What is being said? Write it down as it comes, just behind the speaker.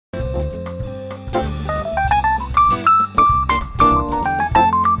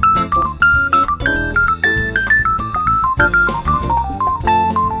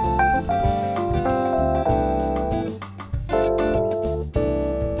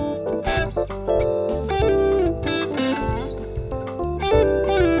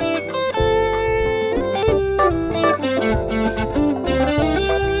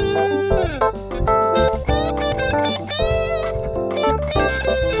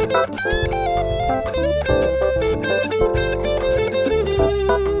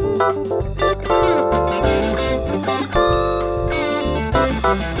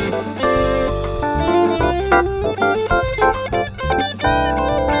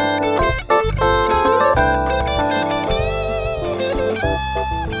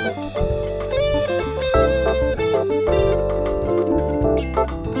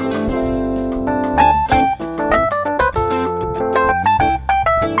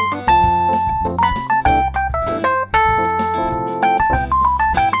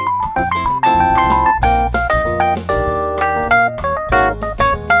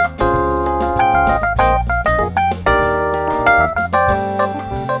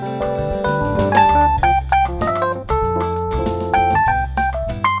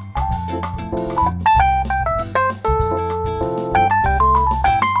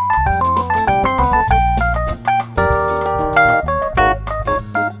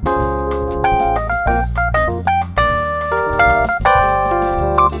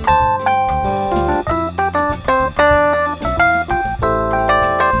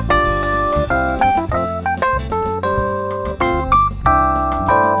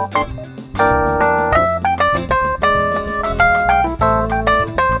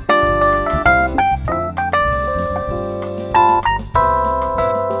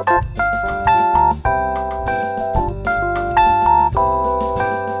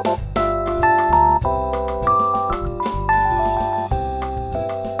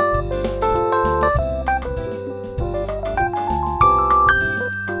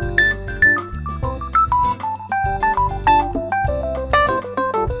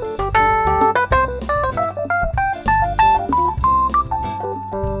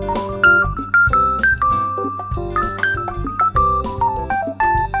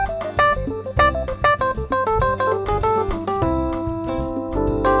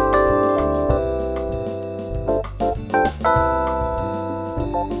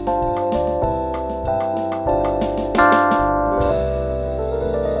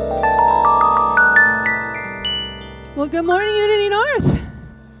Good morning, Unity North.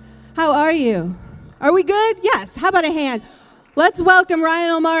 How are you? Are we good? Yes. How about a hand? Let's welcome Ryan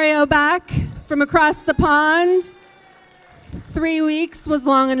Almario back from across the pond. 3 weeks was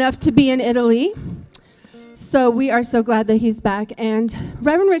long enough to be in Italy. So we are so glad that he's back. And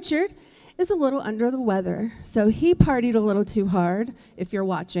Reverend Richard is a little under the weather. So he partied a little too hard, if you're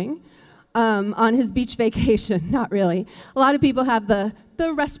watching, on his beach vacation. Not really. A lot of people have the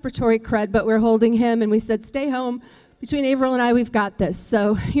respiratory crud, but we're holding him, and we said, stay home. Between Averill and I, we've got this.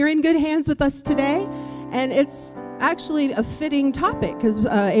 So you're in good hands with us today, and it's actually a fitting topic because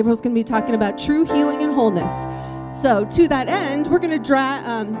Averill's going to be talking about true healing and wholeness. So to that end, we're going to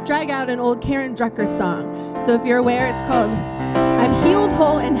drag out an old Karen Drucker song. So if you're aware, it's called I'm Healed,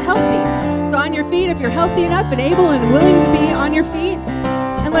 Whole, and Healthy. So on your feet, if you're healthy enough and able and willing to be on your feet,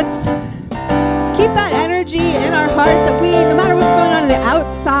 and let's keep that energy in our heart that we, no matter what's going on the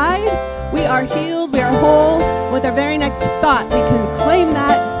outside, we are healed, we are whole. With our very next thought, we can claim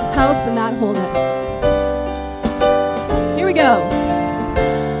that health and that wholeness. Here we go.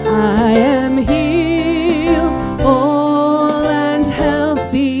 I am healed, whole and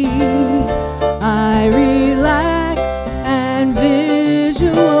healthy. I relax and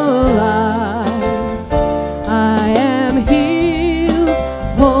visualize. I am healed,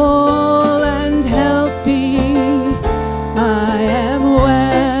 whole and healthy. I am well.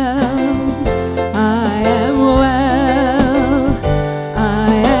 I am well.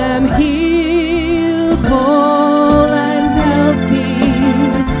 I am healed, whole and healthy.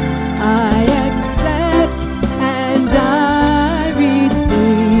 I accept and I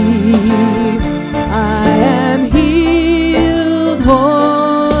receive. I am healed,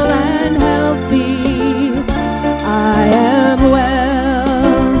 whole and healthy. I am well.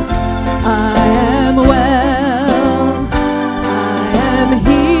 I am well. I am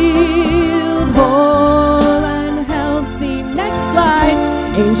healed, whole and healthy. Next slide.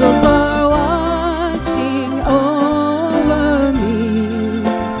 Angels are watching over me.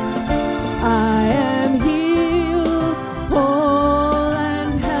 I am healed, whole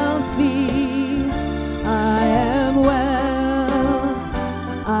and healthy. I am well.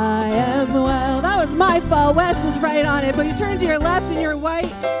 I am well. That was my fault. Wes was right on it. But you turn to your left and your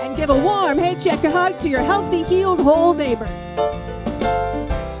right and give a warm hey check a hug to your healthy, healed, whole neighbor.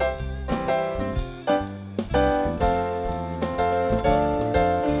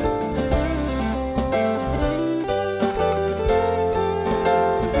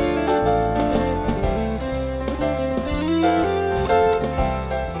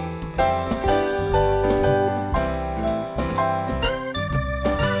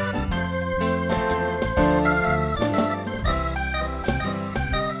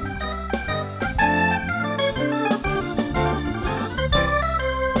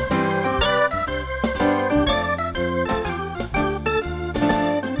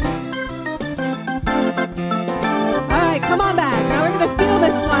 Come on back. Now we're going to feel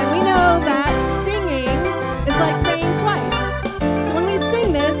this one. We know that singing is like praying twice. So when we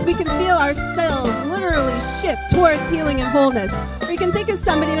sing this, we can feel our cells literally shift towards healing and wholeness. Or you can think of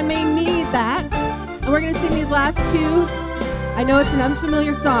somebody that may need that. And we're going to sing these last two. I know it's an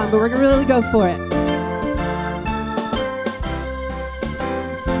unfamiliar song, but we're going to really go for it.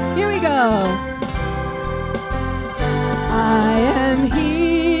 Here we go. I am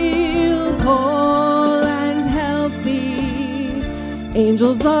healed, whole, and healthy.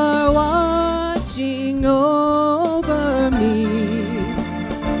 Angels are watching over me.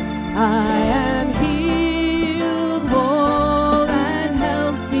 I am healed, whole, and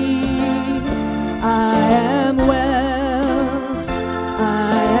healthy. I am well.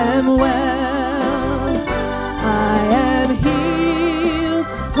 I am well. I am healed,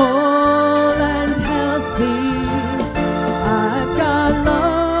 whole, and healthy. I've got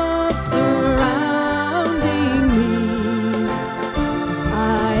love surrounding me.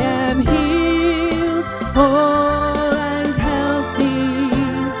 I am healed, whole, and healthy.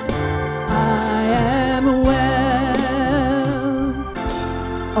 I am well.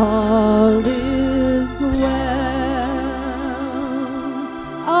 All is well.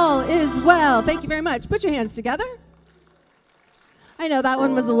 All is well. Thank you very much. Put your hands together. I know that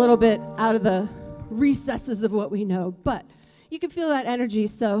one was a little bit out of the recesses of what we know, but you can feel that energy.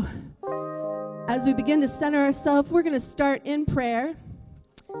 So as we begin to center ourselves, we're going to start in prayer.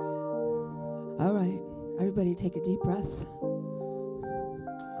 All right, everybody take a deep breath.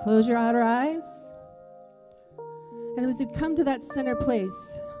 Close your outer eyes. And as we come to that center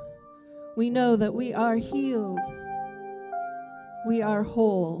place, we know that we are healed. We are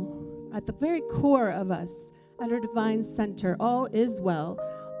whole. At the very core of us, at our divine center, all is well.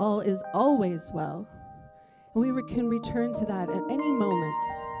 All is always well. And we can return to that at any moment.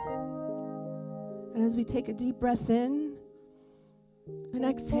 And as we take a deep breath in and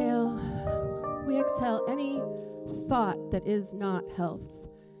exhale, we exhale any thought that is not health,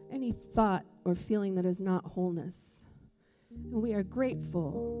 any thought or feeling that is not wholeness. And we are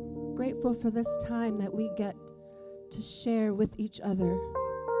grateful for this time that we get to share with each other,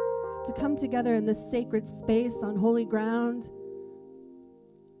 to come together in this sacred space on holy ground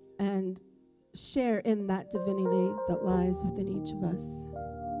and share in that divinity that lies within each of us.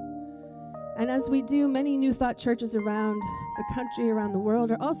 And as we do, many New Thought churches around the country, around the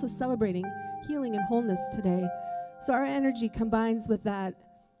world, are also celebrating healing and wholeness today. So our energy combines with that,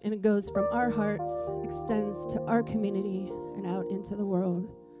 and it goes from our hearts, extends to our community, and out into the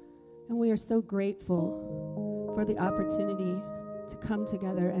world. And we are so grateful for the opportunity to come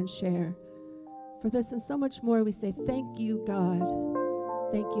together and share. For this and so much more, we say, thank you, God.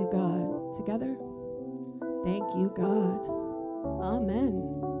 Thank you, God. Together, thank you, God. Amen.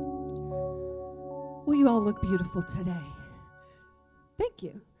 Well, you all look beautiful today. Thank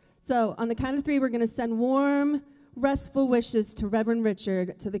you. So on the count of three, we're going to send warm, restful wishes to Reverend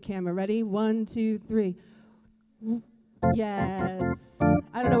Richard to the camera. Ready? 1, 2, 3. Yes.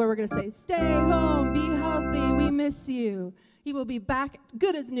 I don't know what we're going to say. Stay home. Be healthy. We miss you. He will be back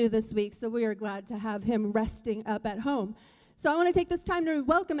good as new this week, so we are glad to have him resting up at home. So I want to take this time to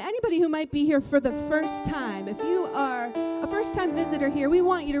welcome anybody who might be here for the first time. If you are a first-time visitor here, we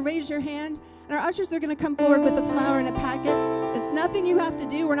want you to raise your hand, and our ushers are going to come forward with a flower and a packet. It's nothing you have to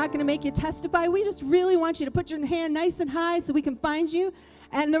do. We're not going to make you testify. We just really want you to put your hand nice and high so we can find you.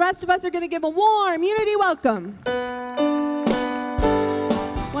 And the rest of us are going to give a warm unity welcome.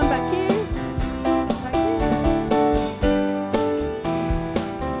 One back here. Right here.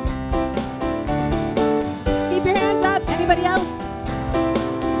 Keep your hands up. Anybody else?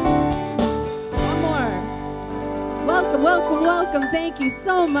 One more. Welcome, welcome, welcome. Thank you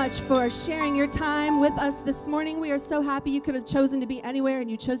so much for sharing your time with us this morning. We are so happy you could have chosen to be anywhere and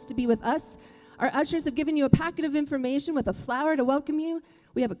you chose to be with us. Our ushers have given you a packet of information with a flower to welcome you.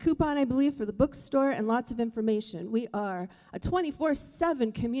 We have a coupon, I believe, for the bookstore and lots of information. We are a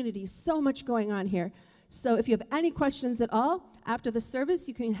 24/7 community, so much going on here. So if you have any questions at all, after the service,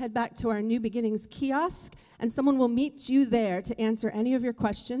 you can head back to our New Beginnings kiosk, and someone will meet you there to answer any of your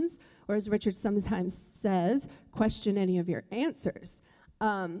questions, or as Richard sometimes says, question any of your answers.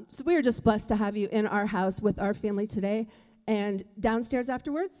 So we are just blessed to have you in our house with our family today. And downstairs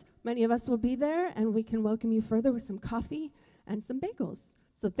afterwards, many of us will be there, and we can welcome you further with some coffee and some bagels.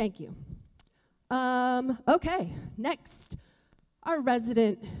 So thank you. Okay, next, our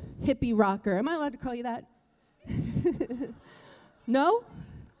resident hippie rocker. Am I allowed to call you that? No?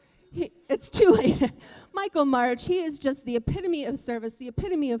 It's too late. Michael March, he is just the epitome of service, the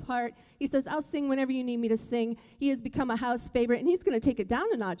epitome of heart. He says, I'll sing whenever you need me to sing. He has become a house favorite, and he's going to take it down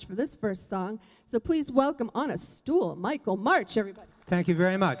a notch for this first song. So please welcome on a stool, Michael March, everybody. Thank you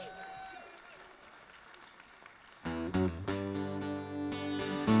very much.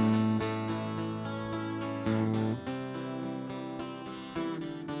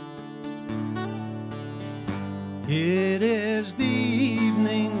 It is the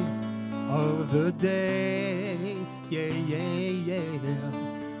evening of the day, yeah, yeah, yeah.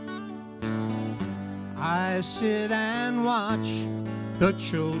 I sit and watch the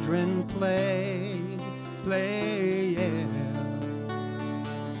children play, yeah.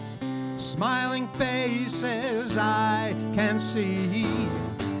 Smiling faces I can see,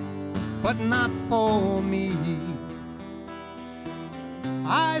 but not for me.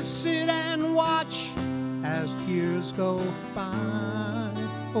 I sit and watch as tears go by.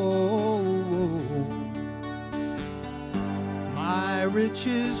 Oh, my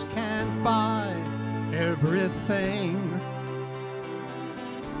riches can't buy everything.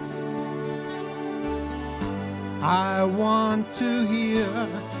 I want to hear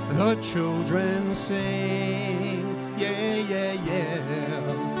the children sing, yeah, yeah, yeah.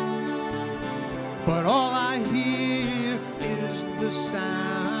 But all I hear is the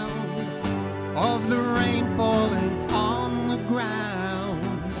sound of the rain falling on the ground.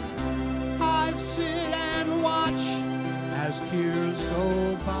 I sit and watch as tears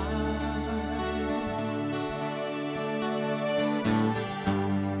go by.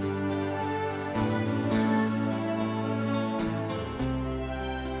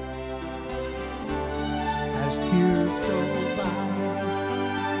 As tears go by.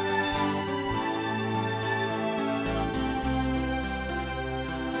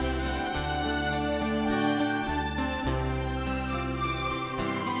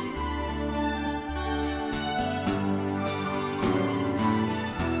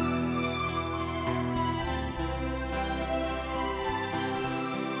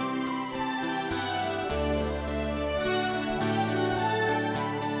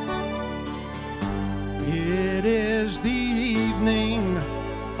 It is the evening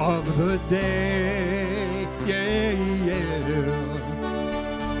of the day, yeah, yeah.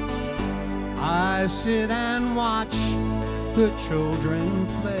 I sit and watch the children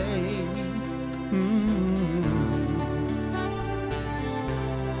play,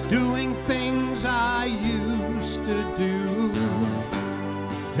 doing things I used to do,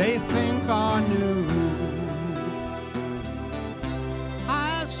 they think are new.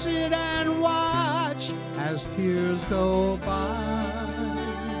 I sit and watch as tears go by.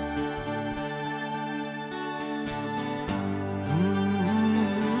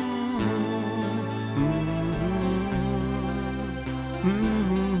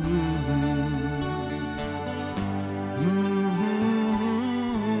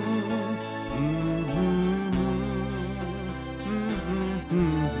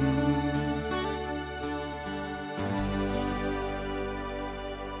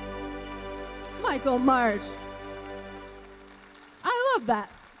 Michael March. I love that.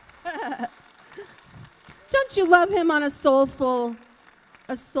 Don't you love him on a soulful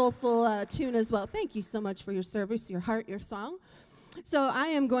tune as well? Thank you so much for your service, your heart, your song. So I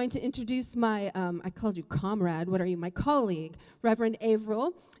am going to introduce my, I called you comrade, what are you, my colleague, Reverend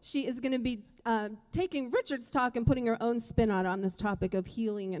Averill. She is going to be taking Richard's talk and putting her own spin on this topic of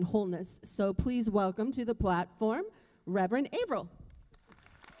healing and wholeness. So please welcome to the platform, Reverend Averill.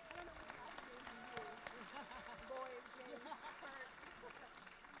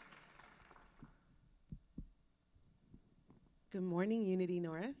 Good morning, Unity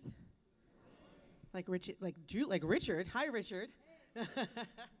North. Like Richard. Hi, Richard.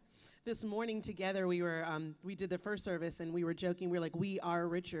 This morning together we did the first service and we were joking. We were like, we are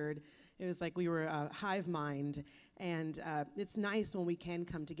Richard. It was like we were a hive mind. And it's nice when we can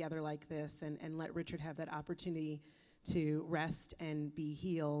come together like this and let Richard have that opportunity to rest and be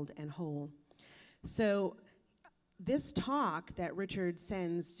healed and whole. So this talk that Richard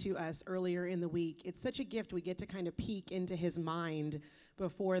sends to us earlier in the week, it's such a gift. We get to kind of peek into his mind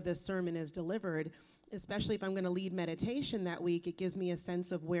before the sermon is delivered, especially if I'm going to lead meditation that week. It gives me a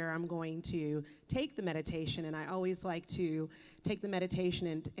sense of where I'm going to take the meditation, and I always like to take the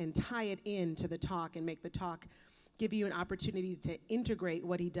meditation and tie it into the talk and make the talk give you an opportunity to integrate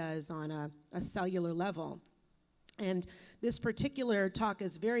what he does on a cellular level. And this particular talk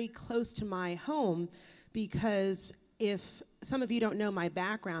is very close to my home because if some of you don't know my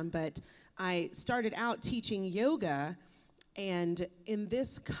background, but I started out teaching yoga, and in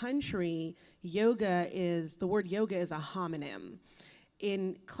this country, the word yoga is a homonym.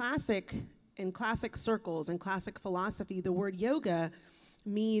 in classic circles and classic philosophy, the word yoga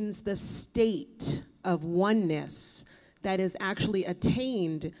means the state of oneness that is actually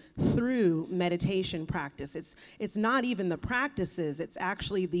attained through meditation practice. It's not even the practices, it's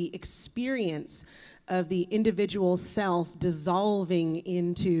actually the experience of the individual self dissolving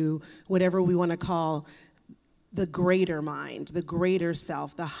into whatever we want to call the greater mind, the greater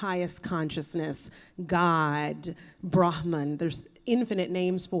self, the highest consciousness, God, Brahman. There's infinite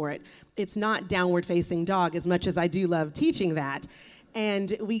names for it. It's not downward facing dog, as much as I do love teaching that.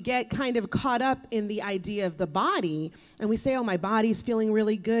 And we get kind of caught up in the idea of the body, and we say, oh, my body's feeling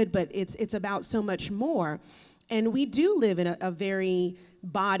really good, but it's about so much more. And we do live in a very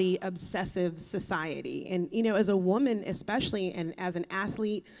body obsessive society. And, you know, as a woman especially, and as an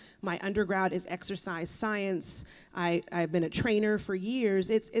athlete, my undergrad is exercise science. I've been a trainer for years.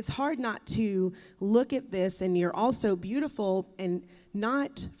 It's hard not to look at this, and you're also beautiful, and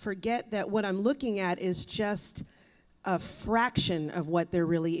not forget that what I'm looking at is just a fraction of what there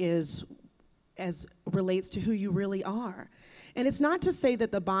really is as relates to who you really are. And it's not to say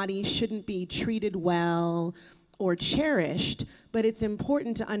that the body shouldn't be treated well or cherished, but it's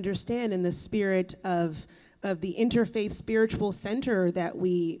important to understand in the spirit of the interfaith spiritual center that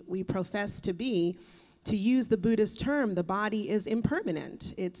we profess to be, to use the Buddhist term, the body is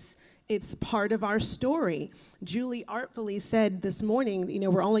impermanent. It's part of our story. Julie artfully said this morning, you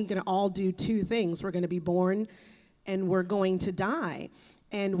know, we're only going to all do two things. We're going to be born and we're going to die.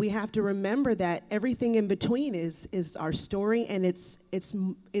 And we have to remember that everything in between is our story, and it's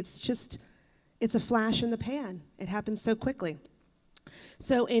a flash in the pan. It happens so quickly.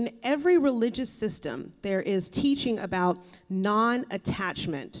 So in every religious system, there is teaching about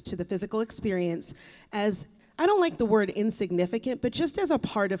non-attachment to the physical experience as, I don't like the word insignificant, but just as a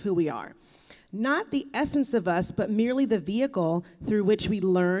part of who we are. Not the essence of us, but merely the vehicle through which we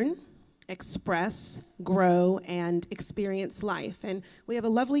learn, express, grow, and experience life. And we have a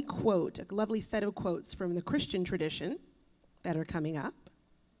lovely quote, a lovely set of quotes from the Christian tradition that are coming up.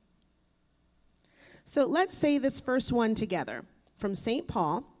 So let's say this first one together. From St.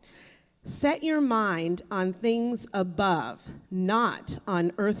 Paul, set your mind on things above, not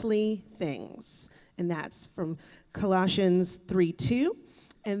on earthly things. And that's from Colossians 3:2.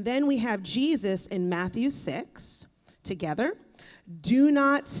 And then we have Jesus in Matthew 6 together. Do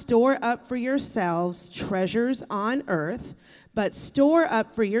not store up for yourselves treasures on earth, but store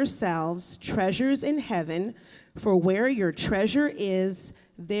up for yourselves treasures in heaven, for where your treasure is,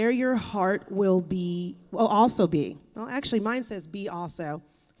 there your heart will also be. Well, actually, mine says be also,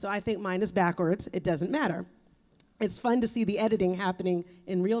 so I think mine is backwards. It doesn't matter. It's fun to see the editing happening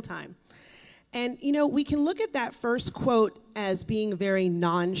in real time. And, you know, we can look at that first quote as being very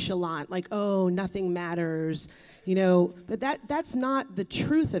nonchalant, like, oh, nothing matters, you know, but that's not the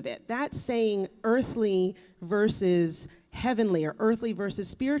truth of it. That's saying earthly versus heavenly, or earthly versus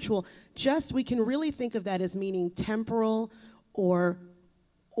spiritual. Just, we can really think of that as meaning temporal or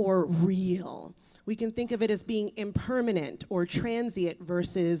real. We can think of it as being impermanent or transient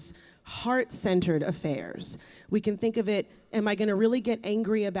versus heart-centered affairs. We can think of it, am I going to really get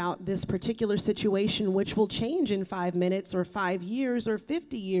angry about this particular situation, which will change in 5 minutes or 5 years or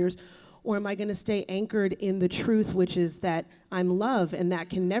 50 years, or am I going to stay anchored in the truth, which is that I'm love, and that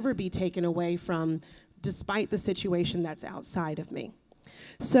can never be taken away from, despite the situation that's outside of me.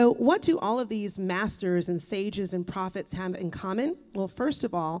 So what do all of these masters and sages and prophets have in common? Well, first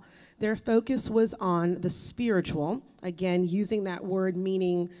of all, their focus was on the spiritual, again, using that word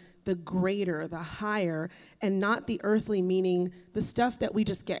meaning the greater, the higher, and not the earthly, meaning the stuff that we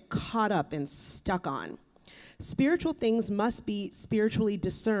just get caught up and stuck on. Spiritual things must be spiritually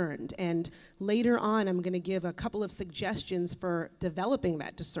discerned, and later on I'm going to give a couple of suggestions for developing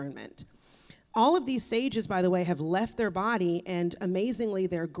that discernment. All of these sages, by the way, have left their body, and amazingly,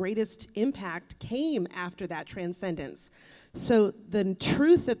 their greatest impact came after that transcendence. So the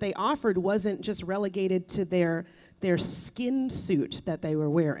truth that they offered wasn't just relegated to their skin suit that they were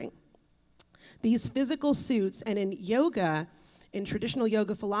wearing. These physical suits, and in yoga, in traditional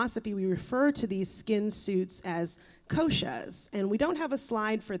yoga philosophy, we refer to these skin suits as koshas, and we don't have a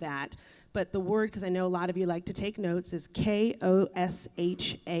slide for that, but the word, because I know a lot of you like to take notes, is Koshas.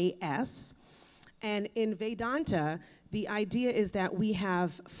 And in Vedanta, the idea is that we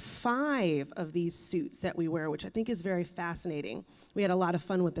have 5 of these suits that we wear, which I think is very fascinating. We had a lot of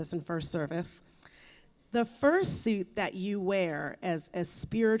fun with this in first service. The first suit that you wear as a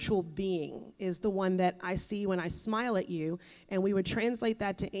spiritual being is the one that I see when I smile at you, and we would translate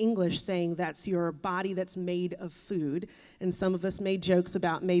that to English saying that's your body that's made of food. And some of us made jokes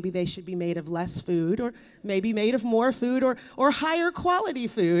about maybe they should be made of less food, or maybe made of more food, or higher quality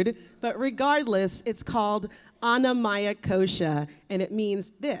food. But regardless, it's called Anamaya Kosha, and it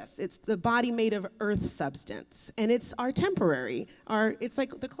means this. It's the body made of earth substance, and it's our temporary, it's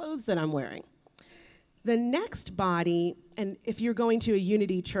like the clothes that I'm wearing. The next body, and if you're going to a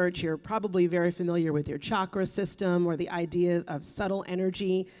unity church, you're probably very familiar with your chakra system or the idea of subtle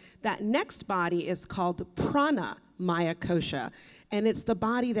energy. That next body is called Prana Maya Kosha, and it's the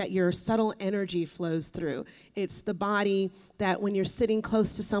body that your subtle energy flows through. It's the body that when you're sitting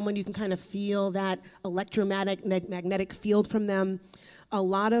close to someone, you can kind of feel that magnetic field from them. A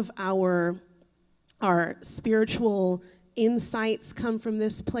lot of our spiritual insights come from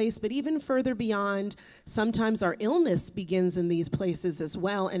this place, but even further beyond, sometimes our illness begins in these places as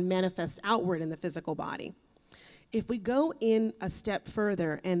well and manifests outward in the physical body. If we go in a step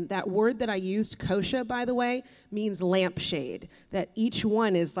further, and that word that I used, kosha, by the way, means lampshade, that each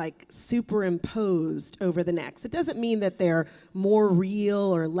one is like superimposed over the next. It doesn't mean that they're more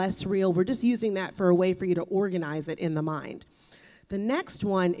real or less real. We're just using that for a way for you to organize it in the mind. The next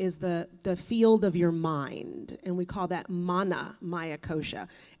one is the field of your mind, and we call that mana maya kosha.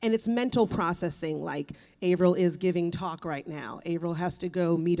 And it's mental processing, like Avril is giving talk right now. Avril has to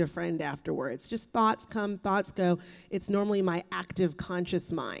go meet a friend afterwards. Just thoughts come, thoughts go. It's normally my active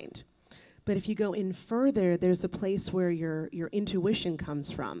conscious mind. But if you go in further, there's a place where your intuition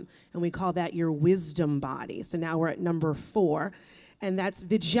comes from, and we call that your wisdom body. So now we're at number 4. And that's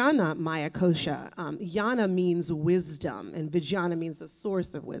Vijnana Maya Kosha. Yana means wisdom, and Vijnana means the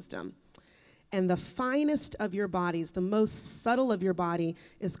source of wisdom. And the finest of your bodies, the most subtle of your body,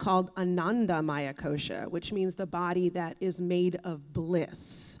 is called Ananda Maya Kosha, which means the body that is made of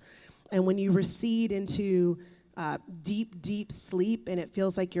bliss. And when you recede into deep, deep sleep, and it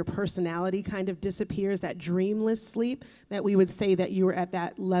feels like your personality kind of disappears, that dreamless sleep, that we would say that you were at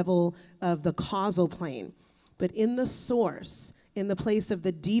that level of the causal plane. But in the source, in the place of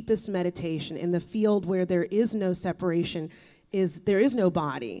the deepest meditation, in the field where there is no separation, there is no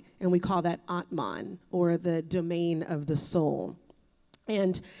body, and we call that Atman, or the domain of the soul.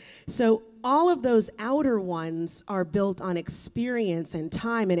 And so all of those outer ones are built on experience and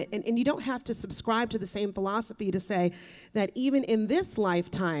time, and you don't have to subscribe to the same philosophy to say that even in this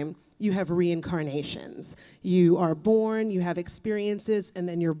lifetime, you have reincarnations. You are born, you have experiences, and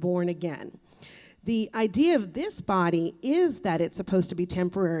then you're born again. The idea of this body is that it's supposed to be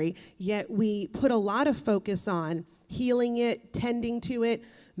temporary, yet we put a lot of focus on healing it, tending to it,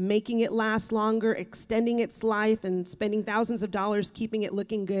 making it last longer, extending its life, and spending thousands of dollars keeping it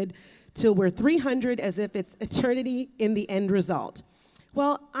looking good till we're 300 as if it's eternity in the end result.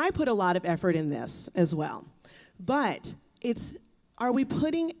 Well, I put a lot of effort in this as well. But are we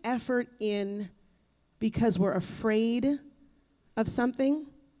putting effort in because we're afraid of something?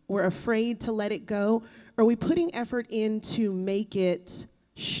 We're afraid to let it go? Or are we putting effort in to make it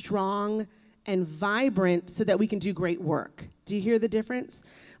strong and vibrant so that we can do great work? Do you hear the difference?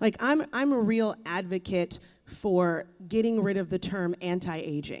 Like, I'm a real advocate for getting rid of the term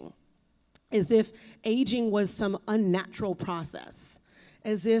anti-aging, as if aging was some unnatural process,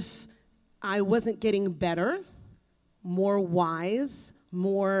 as if I wasn't getting better, more wise,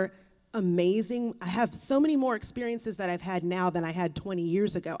 more amazing. I have so many more experiences that I've had now than I had 20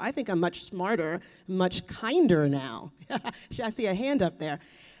 years ago. I think I'm much smarter, much kinder now. I see a hand up there.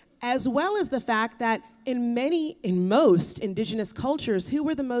 As well as the fact that in most indigenous cultures, who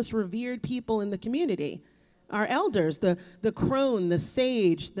were the most revered people in the community? Our elders, the crone, the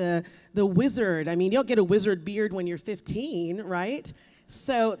sage, the wizard. I mean, you don't get a wizard beard when you're 15, right?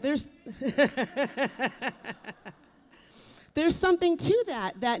 So there's there's something to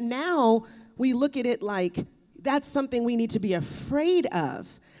that now we look at it like that's something we need to be afraid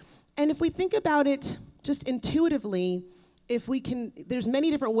of. And if we think about it just intuitively, there's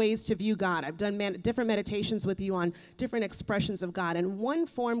many different ways to view God. I've done different meditations with you on different expressions of God. And one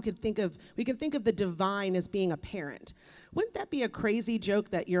form we can think of the divine as being a parent. Wouldn't that be a crazy joke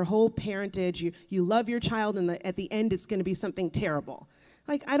that your whole parentage, you love your child, and at the end it's going to be something terrible?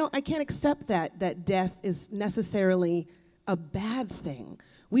 Like, I can't accept that death is necessarily a bad thing.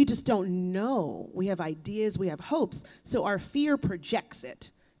 We just don't know. We have ideas, we have hopes, so our fear projects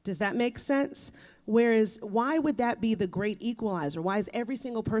it. Does that make sense? Whereas, why would that be the great equalizer? Why is every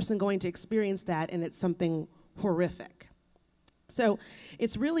single person going to experience that and it's something horrific? So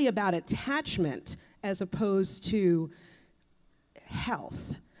it's really about attachment as opposed to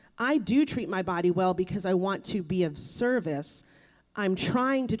health. I do treat my body well because I want to be of service. I'm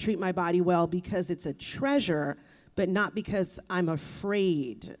trying to treat my body well because it's a treasure, but not because I'm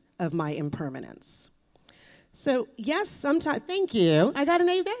afraid of my impermanence. So yes, sometimes, thank you. I got an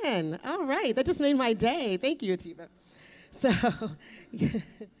amen. All right, that just made my day. Thank you, Atiba. So,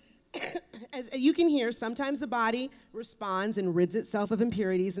 as you can hear, sometimes the body responds and rids itself of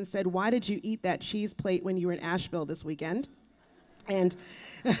impurities and said, why did you eat that cheese plate when you were in Asheville this weekend? And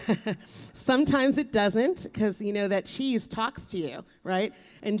sometimes it doesn't, because you know that cheese talks to you, right?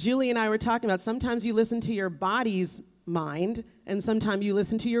 And Julie and I were talking about sometimes you listen to your body's mind, and sometimes you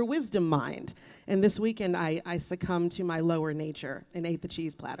listen to your wisdom mind. And this weekend I succumbed to my lower nature and ate the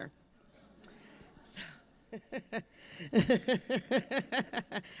cheese platter.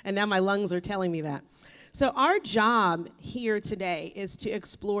 And now my lungs are telling me that. So our job here today is to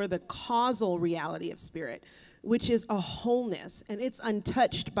explore the causal reality of spirit, which is a wholeness, and it's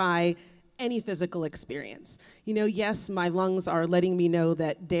untouched by any physical experience. You know, yes, my lungs are letting me know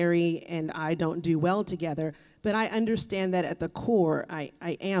that dairy and I don't do well together, but I understand that at the core, I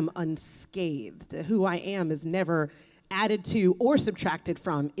am unscathed. That who I am is never added to or subtracted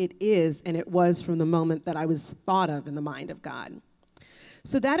from. It is, and it was from the moment that I was thought of in the mind of God.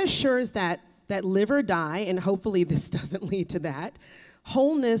 So that assures that live or die, and hopefully this doesn't lead to that,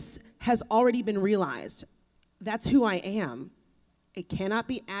 wholeness has already been realized. That's who I am. It cannot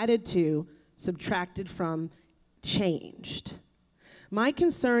be added to, subtracted from, changed. My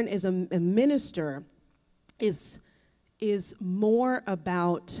concern as a minister is more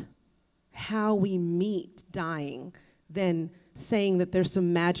about how we meet dying than saying that there's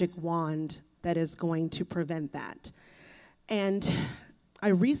some magic wand that is going to prevent that. And I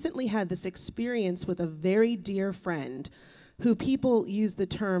recently had this experience with a very dear friend who people use the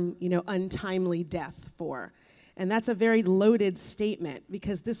term, untimely death for. And that's a very loaded statement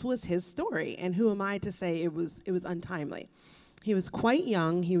because this was his story. And who am I to say it was untimely? He was quite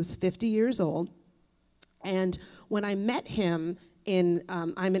young. He was 50 years old. And when I met him I'm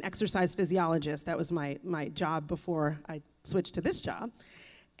an exercise physiologist. That was my job before I switched to this job.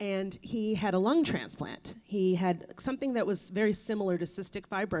 And he had a lung transplant. He had something that was very similar to cystic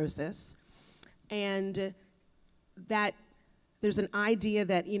fibrosis. And that there's an idea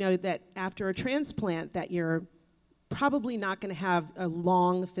that, that after a transplant that you're probably not going to have a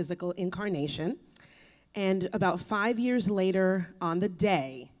long physical incarnation. And about 5 years later on the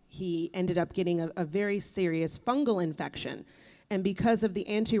day, he ended up getting a very serious fungal infection. And because of the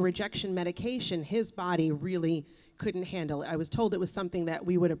anti-rejection medication, his body really couldn't handle it. I was told it was something that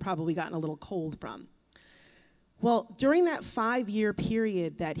we would have probably gotten a little cold from. Well, during that 5-year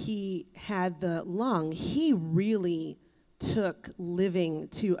period that he had the lung, he really took living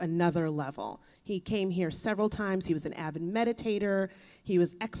to another level. He came here several times. He was an avid meditator. He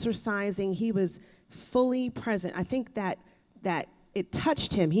was exercising. He was fully present. I think that it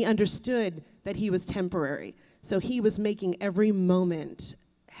touched him. He understood that he was temporary. So he was making every moment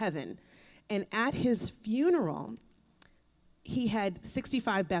heaven. And at his funeral, he had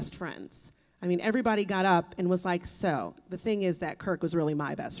 65 best friends. I mean, everybody got up and was like, so the thing is that Kirk was really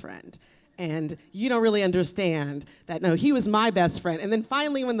my best friend. And you don't really understand that, no, he was my best friend. And then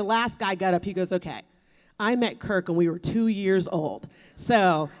finally, when the last guy got up, he goes, okay, I met Kirk when we were 2 years old.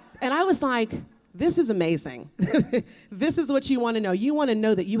 So, and I was like, this is amazing. This is what you want to know. You want to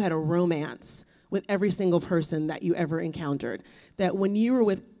know that you had a romance with every single person that you ever encountered. That when you were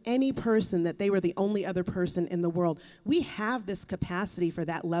with any person, that they were the only other person in the world. We have this capacity for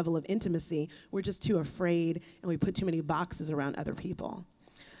that level of intimacy. We're just too afraid, and we put too many boxes around other people.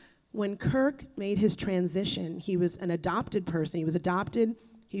 When Kirk made his transition, he was an adopted person. He was adopted,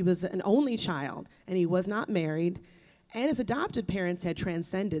 he was an only child, and he was not married. And his adopted parents had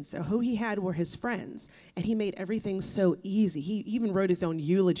transcended, so who he had were his friends. And he made everything so easy. He even wrote his own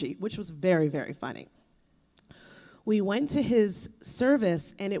eulogy, which was very, very funny. We went to his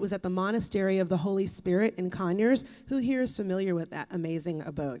service, and it was at the Monastery of the Holy Spirit in Conyers. Who here is familiar with that amazing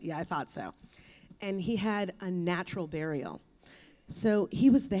abode? Yeah, I thought so. And he had a natural burial. So he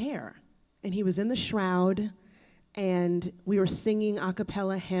was there, and he was in the shroud, and we were singing a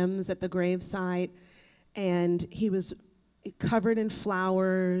cappella hymns at the gravesite, and he was covered in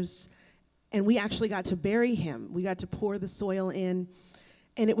flowers, and we actually got to bury him. We got to pour the soil in,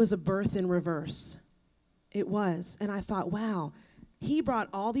 and it was a birth in reverse. It was, and I thought, wow, he brought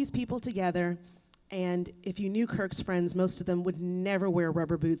all these people together. And if you knew Kirk's friends, most of them would never wear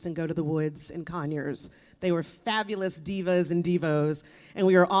rubber boots and go to the woods in Conyers. They were fabulous divas and divos, and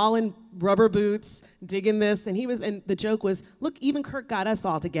we were all in rubber boots digging this. And the joke was, look, even Kirk got us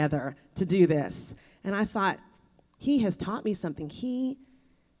all together to do this. And I thought, he has taught me something. He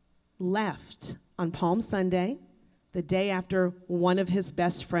left on Palm Sunday, the day after one of his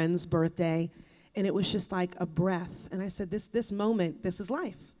best friend's birthday, and it was just like a breath. And I said, this moment, this is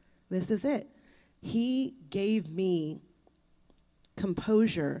life. This is it. He gave me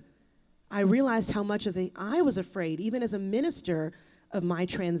composure. I realized how much I was afraid, even as a minister, of my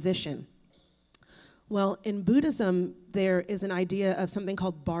transition. Well, in Buddhism, there is an idea of something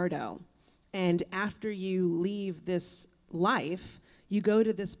called bardo. And after you leave this life, you go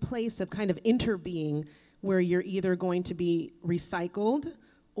to this place of kind of interbeing where you're either going to be recycled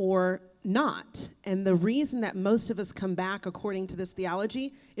or not. And the reason that most of us come back, according to this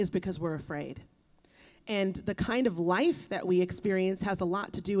theology, is because we're afraid. And the kind of life that we experience has a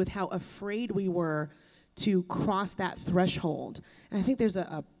lot to do with how afraid we were to cross that threshold. And I think there's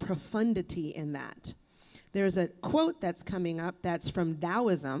a profundity in that. There's a quote that's coming up that's from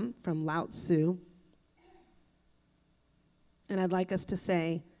Taoism, from Lao Tzu. And I'd like us to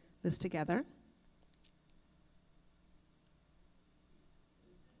say this together.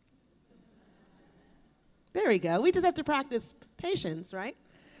 There we go. We just have to practice patience, right?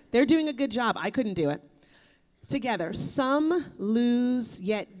 They're doing a good job. I couldn't do it. Together. Some lose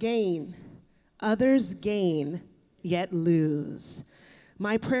yet gain. Others gain yet lose.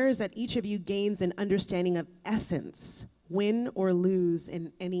 My prayer is that each of you gains an understanding of essence, win or lose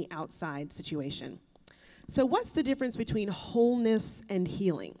in any outside situation. So what's the difference between wholeness and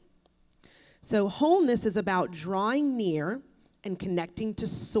healing? So wholeness is about drawing near and connecting to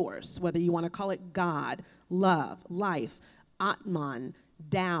source, whether you want to call it God, love, life, Atman,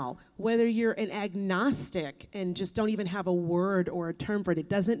 Tao, whether you're an agnostic and just don't even have a word or a term for it, it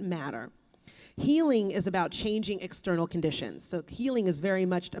doesn't matter. Healing is about changing external conditions. So healing is very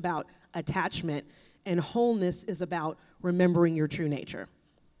much about attachment, and wholeness is about remembering your true nature.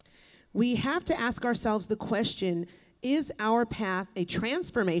 We have to ask ourselves the question, is our path a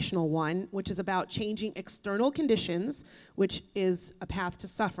transformational one, which is about changing external conditions, which is a path to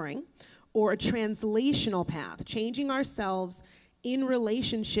suffering, or a translational path, changing ourselves in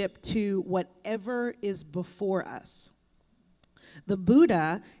relationship to whatever is before us? The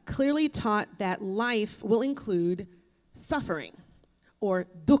Buddha clearly taught that life will include suffering, or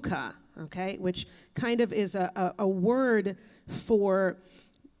dukkha, okay, which kind of is a word for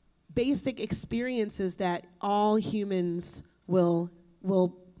basic experiences that all humans will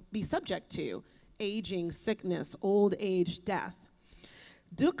be subject to: aging, sickness, old age, death.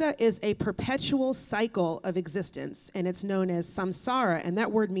 Dukkha is a perpetual cycle of existence, and it's known as samsara, and that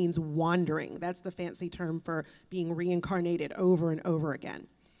word means wandering. That's the fancy term for being reincarnated over and over again.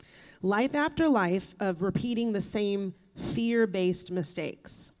 Life after life of repeating the same fear-based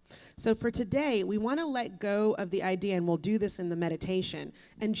mistakes. So for today, we want to let go of the idea, and we'll do this in the meditation,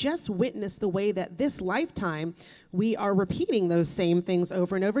 and just witness the way that this lifetime we are repeating those same things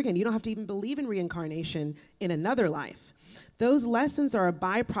over and over again. You don't have to even believe in reincarnation in another life. Those lessons are a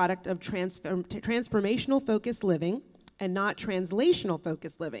byproduct of transformational focused living and not translational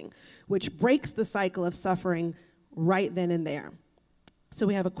focused living, which breaks the cycle of suffering right then and there. So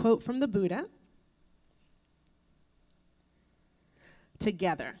we have a quote from the Buddha.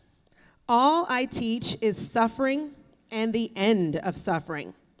 Together. All I teach is suffering and the end of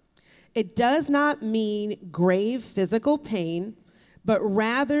suffering. It does not mean grave physical pain, but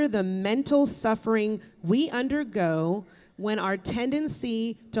rather the mental suffering we undergo when our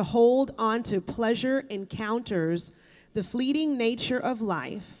tendency to hold on to pleasure encounters the fleeting nature of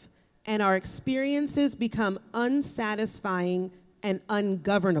life and our experiences become unsatisfying and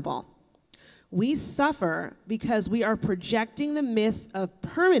ungovernable. We suffer because we are projecting the myth of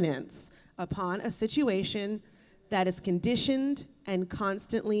permanence upon a situation that is conditioned and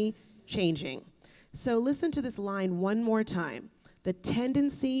constantly changing. So listen to this line one more time. The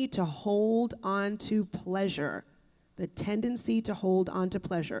tendency to hold on to pleasure. The tendency to hold on to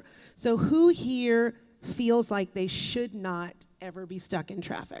pleasure. So who here feels like they should not ever be stuck in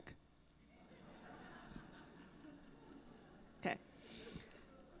traffic? Okay.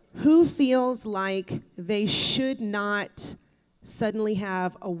 Who feels like they should not suddenly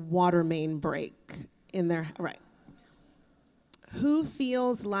have a water main break in their, right? Who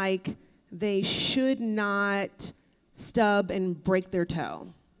feels like they should not stub and break their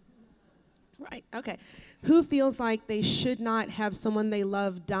toe? Right, okay. Who feels like they should not have someone they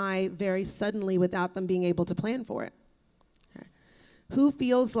love die very suddenly without them being able to plan for it? Okay. Who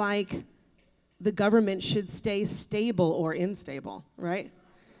feels like the government should stay stable or unstable, right?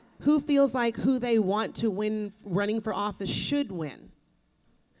 Who feels like who they want to win running for office should win?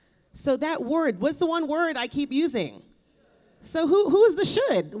 So that word, what's the one word I keep using? So who is the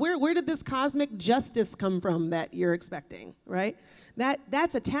should? Where did this cosmic justice come from that you're expecting, right?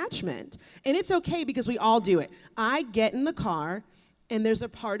 That's attachment. And it's okay because we all do it. I get in the car and there's a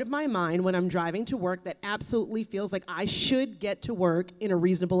part of my mind when I'm driving to work that absolutely feels like I should get to work in a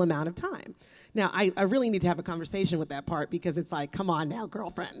reasonable amount of time. Now, I really need to have a conversation with that part because it's like, come on now,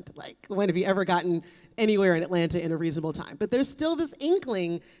 girlfriend. Like, when have you ever gotten anywhere in Atlanta in a reasonable time? But there's still this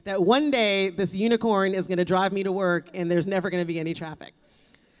inkling that one day this unicorn is going to drive me to work and there's never going to be any traffic.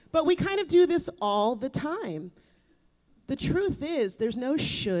 But we kind of do this all the time. The truth is, there's no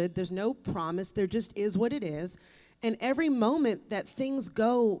should, there's no promise, there just is what it is. And every moment that things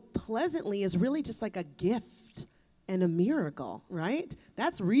go pleasantly is really just like a gift and a miracle, right?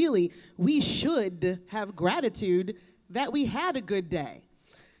 That's really, we should have gratitude that we had a good day.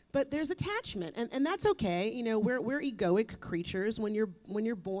 But there's attachment, and that's okay. You know, we're egoic creatures. When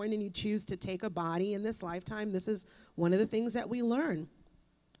you're born and you choose to take a body in this lifetime, this is one of the things that we learn.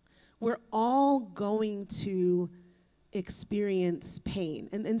 We're all going to experience pain.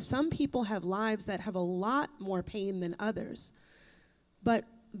 And some people have lives that have a lot more pain than others. But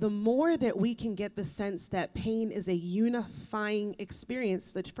the more that we can get the sense that pain is a unifying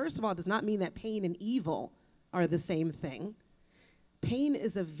experience, that first of all does not mean that pain and evil are the same thing. Pain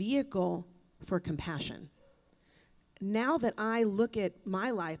is a vehicle for compassion. Now that I look at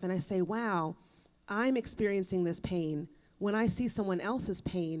my life and I say, wow, I'm experiencing this pain, when I see someone else's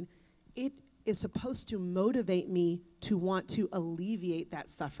pain, it is supposed to motivate me to want to alleviate that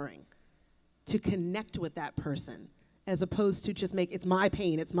suffering, to connect with that person, as opposed to just make, it's my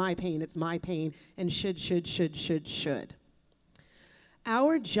pain, it's my pain, it's my pain, and should.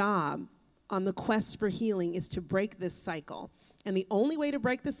 Our job on the quest for healing is to break this cycle. And the only way to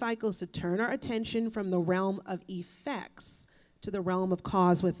break the cycle is to turn our attention from the realm of effects to the realm of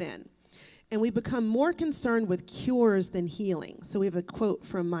cause within. And we become more concerned with cures than healing. So we have a quote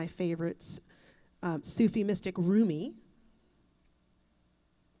from my favorite Sufi mystic Rumi.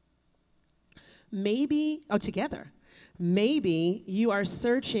 Maybe you are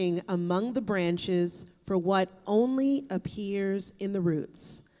searching among the branches for what only appears in the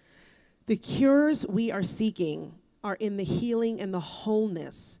roots. The cures we are seeking are in the healing and the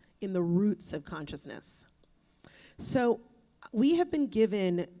wholeness in the roots of consciousness. So we have been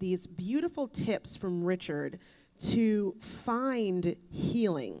given these beautiful tips from Richard to find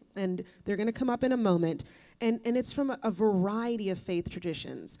healing, and they're going to come up in a moment. And it's from a variety of faith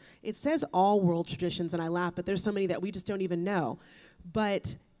traditions. It says all world traditions, and I laugh, but there's so many that we just don't even know.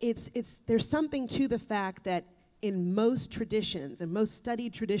 But there's something to the fact that in most traditions, and most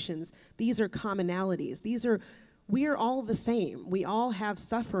studied traditions, these are commonalities. We are all the same. We all have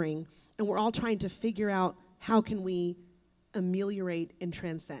suffering, and we're all trying to figure out how can we ameliorate and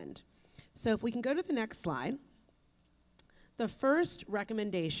transcend. So if we can go to the next slide. The first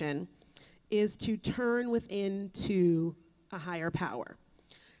recommendation is to turn within to a higher power.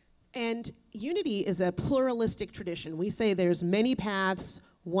 And unity is a pluralistic tradition. We say there's many paths,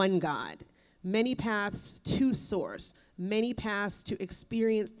 one God. Many paths to source. Many paths to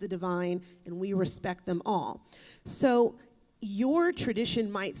experience the divine, and we respect them all. So your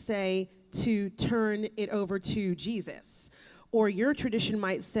tradition might say to turn it over to Jesus, or your tradition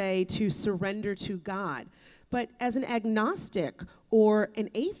might say to surrender to God. But as an agnostic or an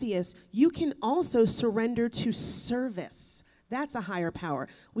atheist, you can also surrender to service. That's a higher power.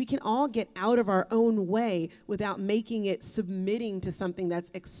 We can all get out of our own way without making it submitting to something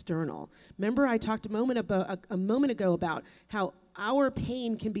that's external. Remember I talked a moment ago about how our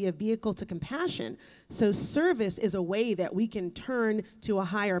pain can be a vehicle to compassion. So service is a way that we can turn to a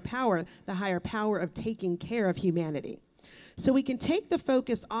higher power, the higher power of taking care of humanity. So we can take the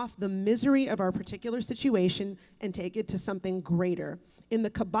focus off the misery of our particular situation and take it to something greater. In the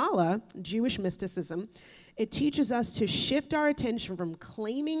Kabbalah, Jewish mysticism, it teaches us to shift our attention from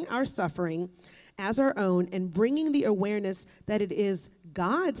claiming our suffering as our own and bringing the awareness that it is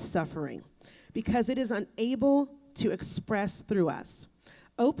God's suffering because it is unable to express through us.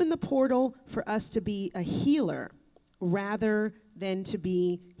 Open the portal for us to be a healer rather than to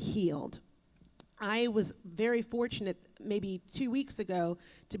be healed. I was very fortunate maybe 2 weeks ago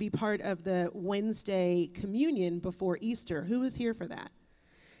to be part of the Wednesday communion before Easter. Who was here for that?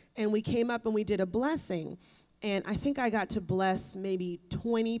 And we came up and we did a blessing. And I think I got to bless maybe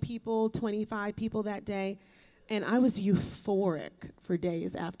 20 people, 25 people that day. And I was euphoric for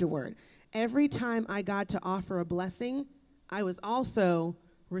days afterward. Every time I got to offer a blessing, I was also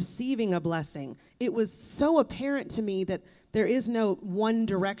receiving a blessing. It was so apparent to me that there is no one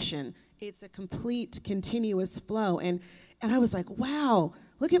direction. It's a complete continuous flow. And I was like, wow,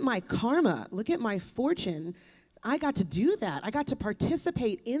 look at my karma. Look at my fortune. I got to do that. I got to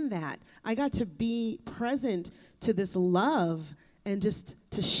participate in that. I got to be present to this love and just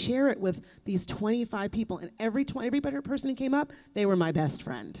to share it with these 25 people. And every person who came up, they were my best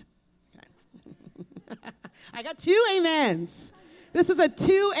friend. Okay. I got 2 amens. This is a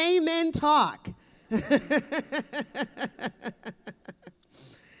 2 amen talk.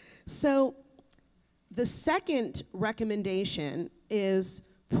 So the second recommendation is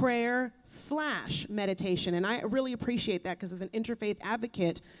prayer/meditation. And I really appreciate that because as an interfaith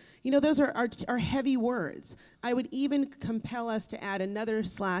advocate, those are heavy words. I would even compel us to add another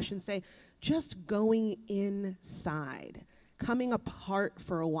 / and say, just going inside, coming apart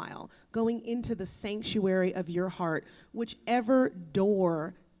for a while, going into the sanctuary of your heart, whichever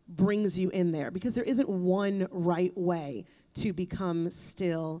door brings you in there, because there isn't one right way to become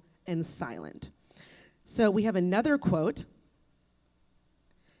still and silent. So we have another quote.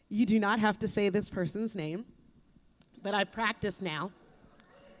 You do not have to say this person's name, but I practice now.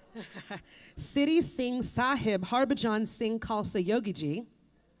 Siddhi Singh Sahib Harbhajan Singh Khalsa Yogi Ji.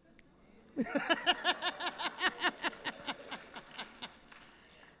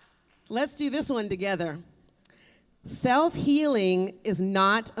 Let's do this one together. Self-healing is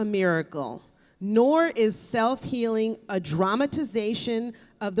not a miracle, nor is self-healing a dramatization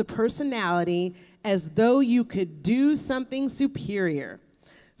of the personality as though you could do something superior.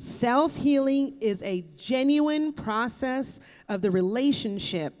 Self-healing is a genuine process of the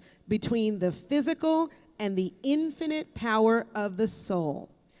relationship between the physical and the infinite power of the soul.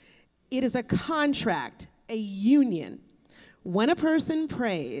 It is a contract, a union. When a person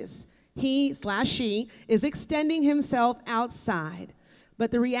prays, he/she is extending himself outside, but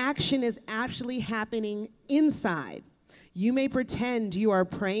the reaction is actually happening inside. You may pretend you are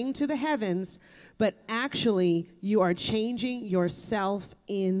praying to the heavens, but actually you are changing yourself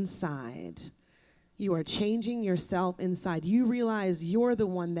inside. You are changing yourself inside. You realize you're the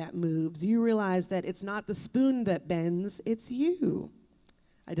one that moves. You realize that it's not the spoon that bends, it's you.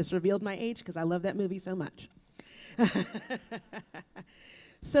 I just revealed my age because I love that movie so much.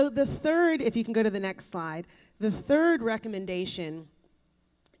 So the third, if you can go to the next slide, the third recommendation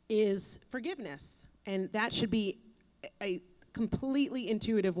is forgiveness. And that should be a completely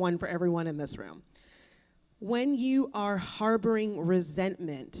intuitive one for everyone in this room. When you are harboring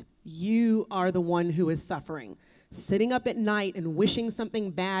resentment, you are the one who is suffering. Sitting up at night and wishing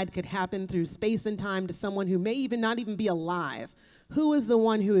something bad could happen through space and time to someone who may not even be alive. Who is the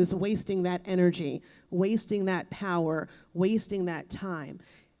one who is wasting that energy, wasting that power, wasting that time?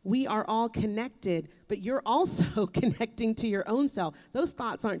 We are all connected, but you're also connecting to your own self. Those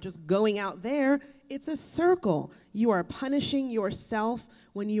thoughts aren't just going out there. It's a circle. You are punishing yourself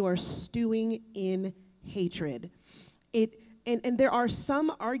when you are stewing in hatred. And there are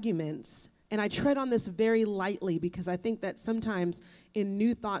some arguments, and I tread on this very lightly because I think that sometimes in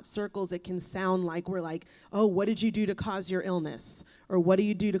new thought circles it can sound like we're like, oh, what did you do to cause your illness? Or what do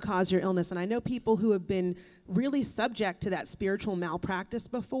you do to cause your illness? And I know people who have been really subject to that spiritual malpractice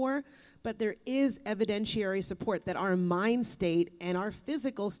before, but there is evidentiary support that our mind state and our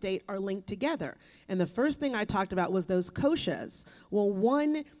physical state are linked together. And the first thing I talked about was those koshas. Well,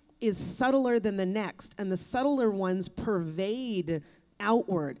 one is subtler than the next, and the subtler ones pervade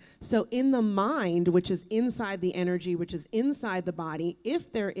outward. So in the mind, which is inside the energy, which is inside the body,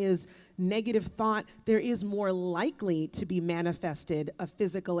 if there is negative thought, there is more likely to be manifested a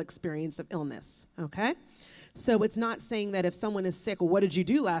physical experience of illness, okay? So it's not saying that if someone is sick, what did you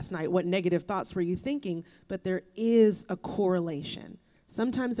do last night? What negative thoughts were you thinking? But there is a correlation.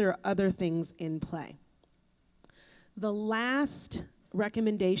 Sometimes there are other things in play. The last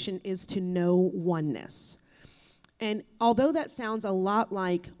recommendation is to know oneness. And although that sounds a lot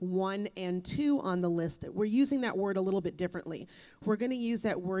like 1 and 2 on the list, we're using that word a little bit differently. We're going to use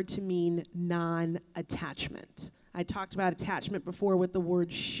that word to mean non-attachment. I talked about attachment before with the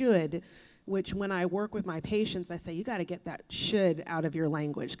word should, which when I work with my patients, I say, you got to get that should out of your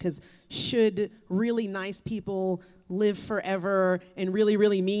language, because should really nice people live forever and really,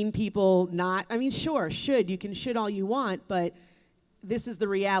 really mean people not? I mean, sure, should. You can should all you want, but this is the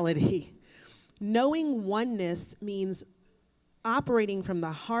reality. Knowing oneness means operating from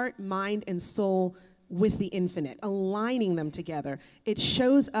the heart, mind, and soul with the infinite, aligning them together. It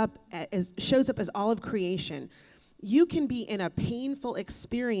shows up as all of creation. You can be in a painful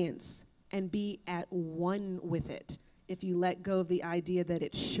experience and be at one with it if you let go of the idea that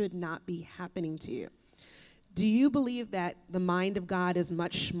it should not be happening to you. Do you believe that the mind of God is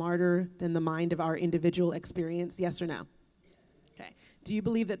much smarter than the mind of our individual experience? Yes or no? Okay. Do you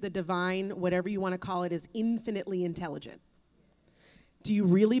believe that the divine, whatever you want to call it, is infinitely intelligent? Do you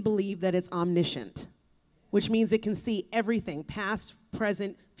really believe that it's omniscient? which means it can see everything, past,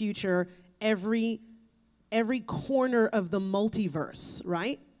 present, future, every corner of the multiverse,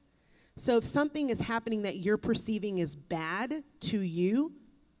 right? So if something is happening that you're perceiving as bad to you,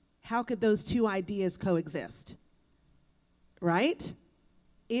 how could those two ideas coexist? Right?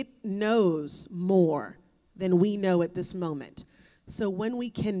 It knows more than we know at this moment. So when we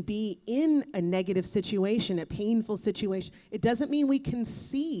can be in a negative situation, a painful situation, it doesn't mean we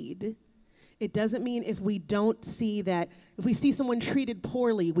concede. It doesn't mean if we don't see that, if we see someone treated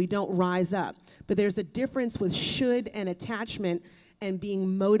poorly, we don't rise up. But there's a difference with should and attachment and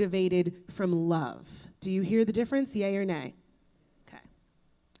being motivated from love. Do you hear the difference? Yay or nay? Okay.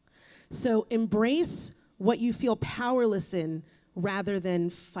 So embrace what you feel powerless in rather than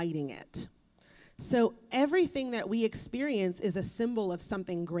fighting it. So everything that we experience is a symbol of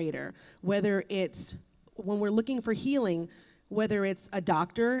something greater, whether it's, when we're looking for healing, whether it's a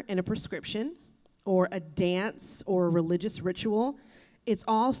doctor and a prescription, or a dance or a religious ritual, it's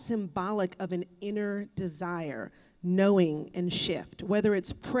all symbolic of an inner desire, knowing and shift. Whether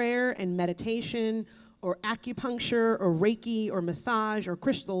it's prayer and meditation, or acupuncture, or Reiki, or massage, or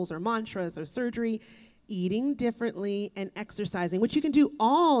crystals, or mantras, or surgery, eating differently, and exercising, which you can do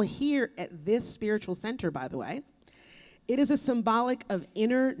all here at this spiritual center, by the way. It is a symbolic of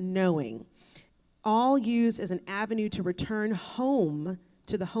inner knowing, all used as an avenue to return home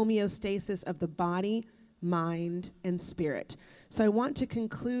to the homeostasis of the body, mind, and spirit. So I want to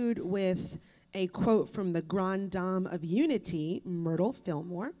conclude with a quote from the Grande Dame of Unity, Myrtle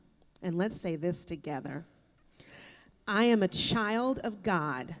Fillmore, and let's say this together. I am a child of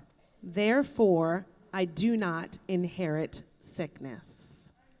God, therefore I do not inherit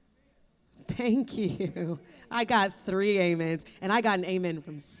sickness. Thank you. I got 3 amens, and I got an amen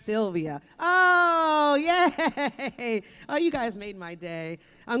from Sylvia. Oh, yay. Oh, you guys made my day.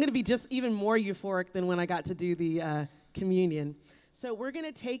 I'm going to be just even more euphoric than when I got to do the communion. So we're going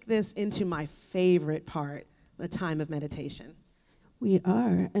to take this into my favorite part, the time of meditation. We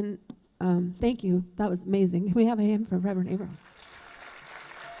are, and thank you. That was amazing. Can we have a hand for Reverend Abraham?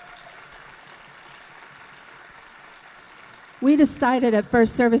 We decided at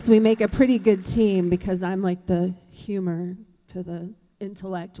first service we make a pretty good team because I'm like the humor to the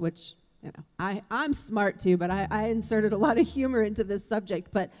intellect, which, you know, I'm smart too, but I inserted a lot of humor into this subject.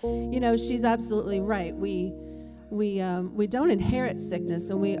 But, you know, she's absolutely right. We don't inherit sickness,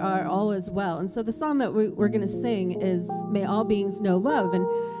 and we are all as well. And so the song that we're going to sing is May All Beings Know Love. And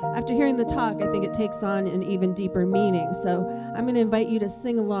after hearing the talk, I think it takes on an even deeper meaning. So I'm going to invite you to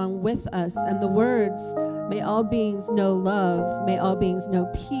sing along with us. And the words, may all beings know love, may all beings know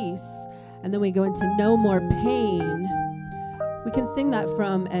peace. And then we go into no more pain. We can sing that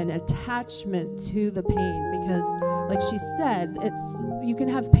from an attachment to the pain because, like she said, you can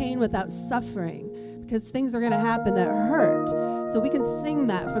have pain without suffering, because things are going to happen that hurt. So we can sing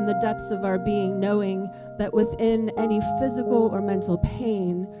that from the depths of our being, knowing that within any physical or mental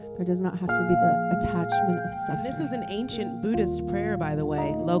pain, there does not have to be the attachment of suffering. This is an ancient Buddhist prayer, by the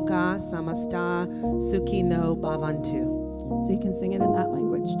way. Loka samasta sukhino bhavantu. So you can sing it in that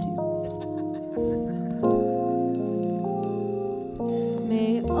language too.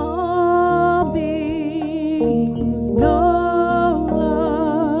 May all beings know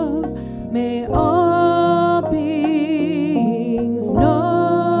love. May all beings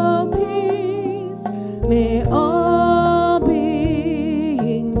know peace. May all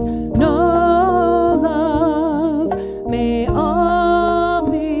beings know love. May all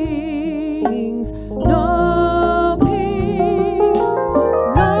beings know peace.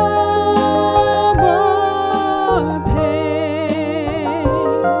 No more pain.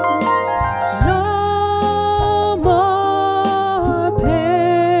 No more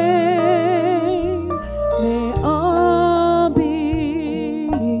pain. May all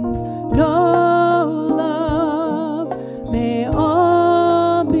beings know love. May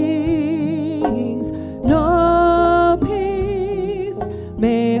all beings know peace.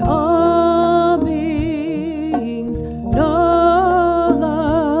 May all beings know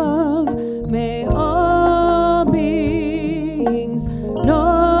love. May all beings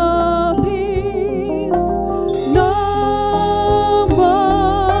know peace. No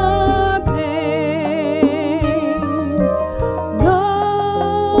more pain.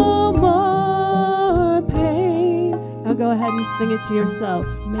 No more pain. Now go ahead and sing it to yourself.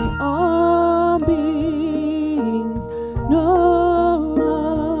 May all beings know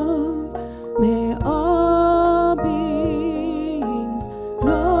love. May all beings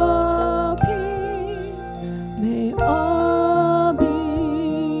know peace. May all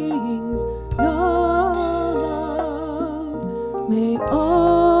beings know love. May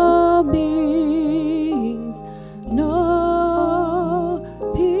all beings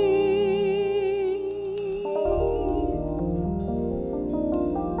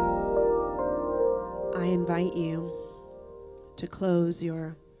invite you to close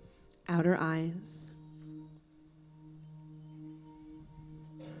your outer eyes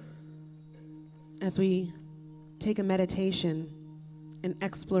as we take a meditation and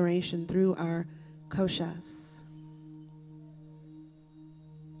exploration through our koshas.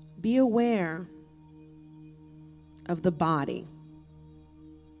 Be aware of the body,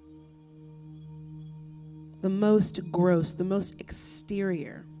 the most gross, the most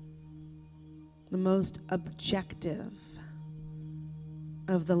exterior, the most objective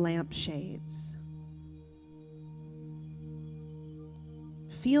of the lampshades.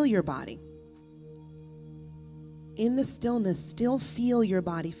 Feel your body. In the stillness, still feel your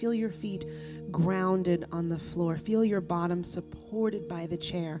body. Feel your feet grounded on the floor. Feel your bottom supported by the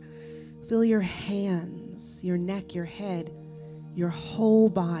chair. Feel your hands, your neck, your head, your whole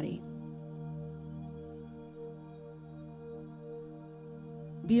body.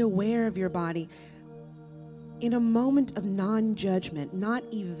 Be aware of your body in a moment of non-judgment, not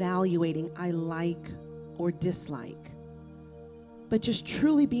evaluating I like or dislike, but just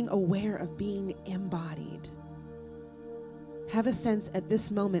truly being aware of being embodied. Have a sense at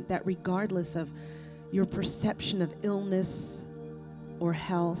this moment that regardless of your perception of illness or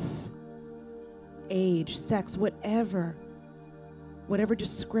health, age, sex, whatever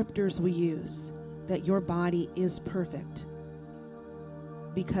descriptors we use, that your body is perfect.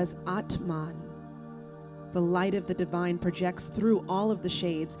 Because Atman, the light of the divine, projects through all of the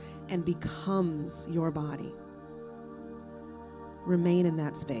shades and becomes your body. Remain in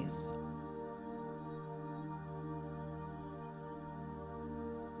that space.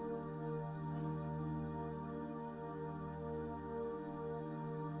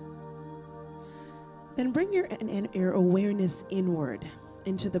 Then bring your awareness inward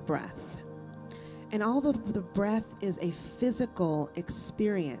into the breath. And although the breath is a physical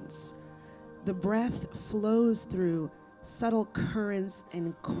experience, the breath flows through subtle currents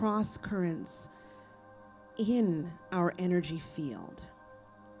and cross currents in our energy field.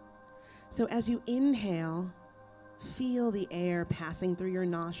 So as you inhale, feel the air passing through your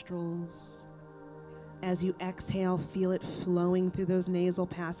nostrils. As you exhale, feel it flowing through those nasal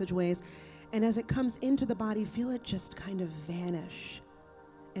passageways. And as it comes into the body, feel it just kind of vanish.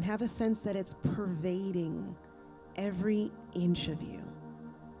 And have a sense that it's pervading every inch of you.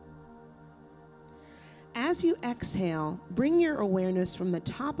 As you exhale, bring your awareness from the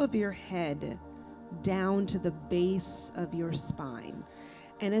top of your head down to the base of your spine.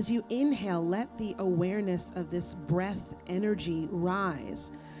 And as you inhale, let the awareness of this breath energy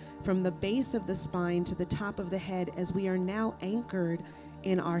rise from the base of the spine to the top of the head, as we are now anchored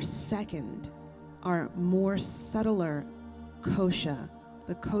in our second, our more subtler kosha,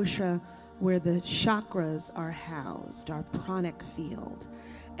 the kosha where the chakras are housed, our pranic field.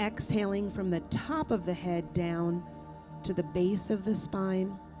 Exhaling from the top of the head down to the base of the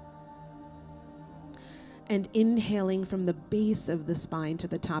spine, and inhaling from the base of the spine to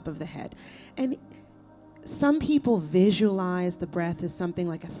the top of the head. And some people visualize the breath as something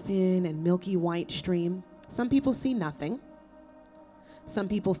like a thin and milky white stream. Some people see nothing. Some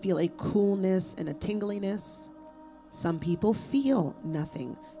people feel a coolness and a tingliness. Some people feel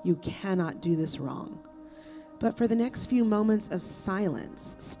nothing. You cannot do this wrong. But for the next few moments of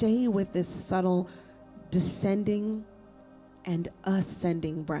silence, stay with this subtle descending and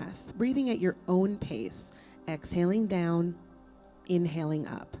ascending breath, breathing at your own pace, exhaling down, inhaling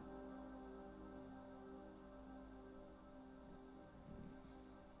up.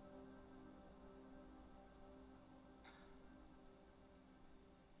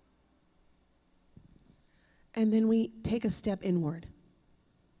 And then we take a step inward.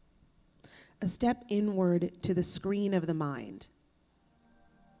 A step inward to the screen of the mind.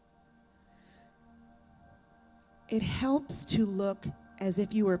 It helps to look as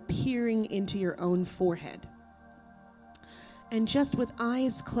if you were peering into your own forehead. And just with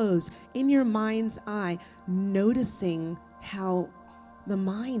eyes closed, in your mind's eye, noticing how the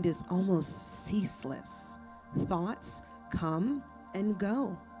mind is almost ceaseless. Thoughts come and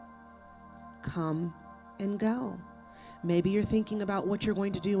go. Come and go. Maybe you're thinking about what you're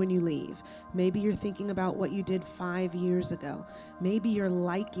going to do when you leave. Maybe you're thinking about what you did 5 years ago. Maybe you're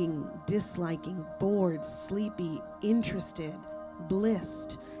liking, disliking, bored, sleepy, interested,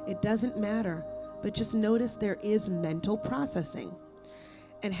 blissed. It doesn't matter, but just notice there is mental processing.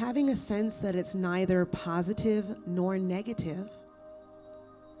 And having a sense that it's neither positive nor negative.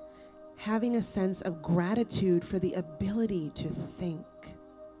 Having a sense of gratitude for the ability to think.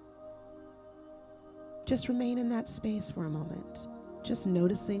 Just remain in that space for a moment, just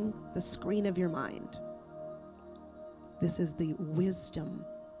noticing the screen of your mind. This is the wisdom,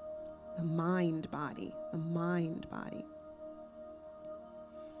 the mind body, the mind body.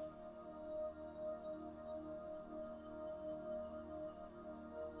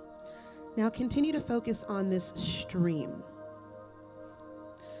 Now continue to focus on this stream.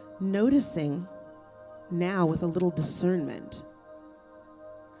 Noticing now with a little discernment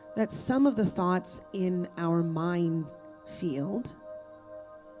that some of the thoughts in our mind field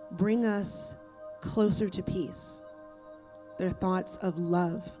bring us closer to peace. They're thoughts of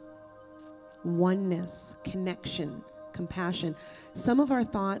love, oneness, connection, compassion. Some of our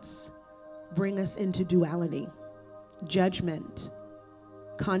thoughts bring us into duality, judgment,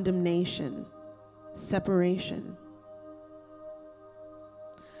 condemnation, separation.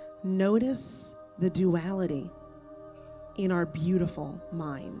 Notice the duality in our beautiful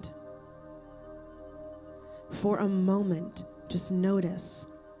mind. For a moment, just notice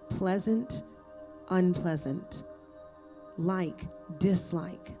pleasant, unpleasant, like,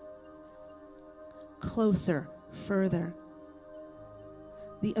 dislike, closer, further.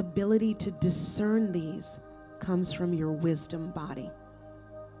 The ability to discern these comes from your wisdom body.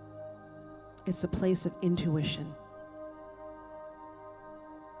 It's a place of intuition.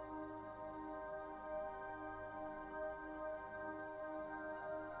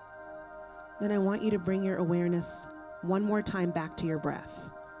 Then I want you to bring your awareness one more time back to your breath.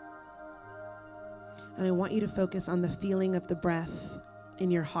 And I want you to focus on the feeling of the breath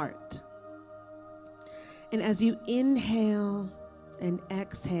in your heart. And as you inhale and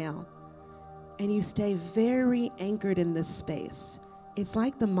exhale, and you stay very anchored in this space, it's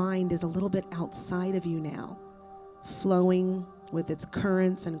like the mind is a little bit outside of you now, flowing with its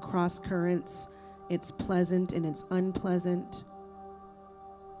currents and cross currents. It's pleasant and it's unpleasant.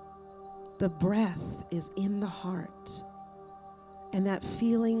 The breath is in the heart, and that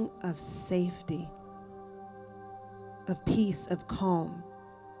feeling of safety, of peace, of calm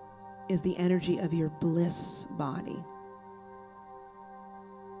is the energy of your bliss body.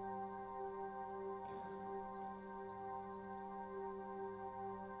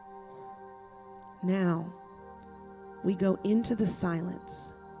 Now, we go into the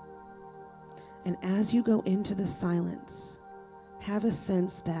silence. And as you go into the silence, have a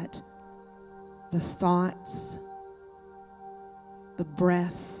sense that the thoughts, the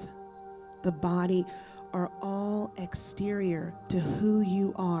breath, the body are all exterior to who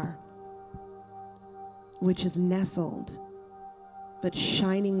you are, which is nestled but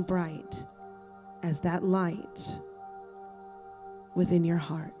shining bright as that light within your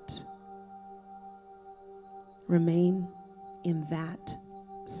heart. Remain in that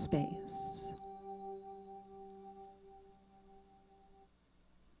space.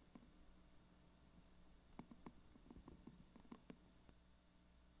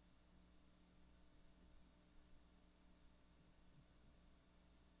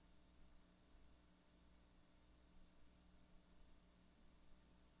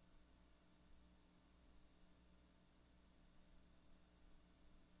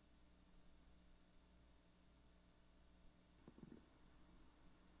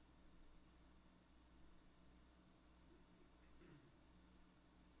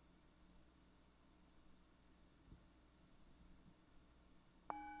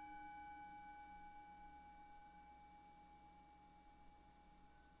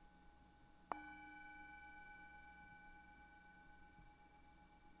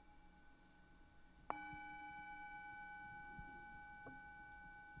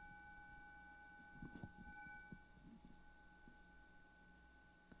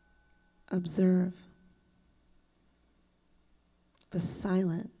 Observe the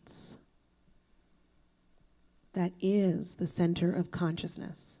silence that is the center of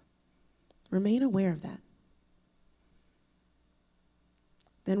consciousness. Remain aware of that.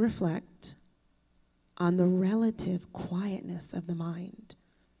 Then reflect on the relative quietness of the mind.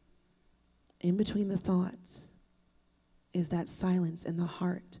 In between the thoughts is that silence in the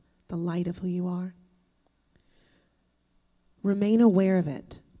heart, the light of who you are. Remain aware of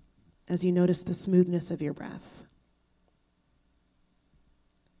it as you notice the smoothness of your breath.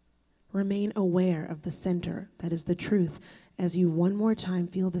 Remain aware of the center that is the truth as you one more time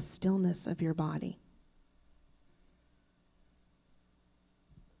feel the stillness of your body.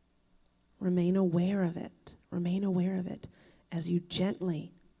 Remain aware of it. Remain aware of it as you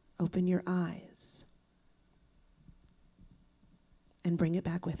gently open your eyes and bring it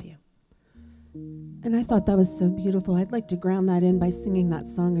back with you. And I thought that was so beautiful. I'd like to ground that in by singing that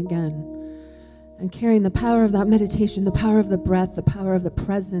song again and carrying the power of that meditation, the power of the breath, the power of the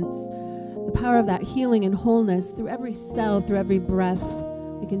presence, the power of that healing and wholeness through every cell, through every breath.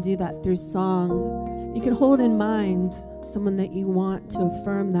 We can do that through song You can hold in mind someone that you want to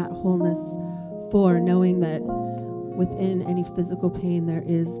affirm that wholeness for, knowing that within any physical pain there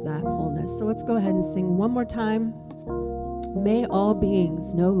is that wholeness. So let's go ahead and sing one more time. May all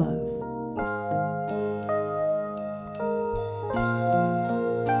beings know love.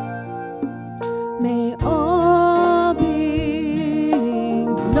 May all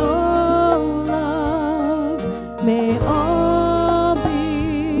beings know love. May all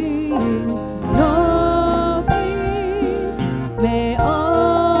beings know peace. May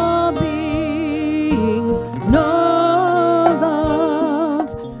all beings know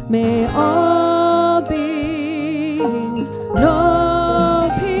love. May all beings know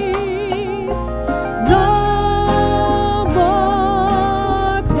peace. No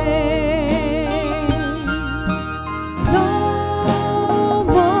more pain. No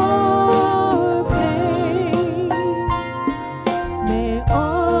more pain. May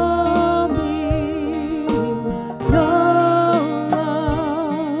all beings know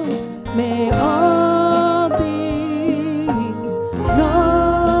love. May all beings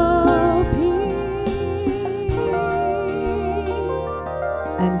know peace.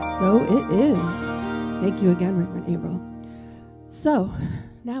 And so it is. Thank you again, Reverend Averill. So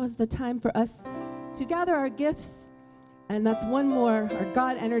now is the time for us to gather our gifts, and that's one more, our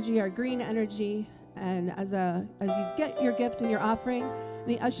God energy, our green energy. And as you get your gift and your offering,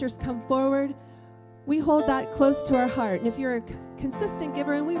 the ushers come forward. We hold that close to our heart. And if you're a consistent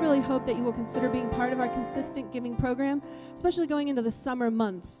giver, and we really hope that you will consider being part of our consistent giving program, especially going into the summer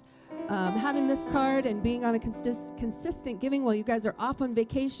months. Having this card and being on a consistent giving while you guys are off on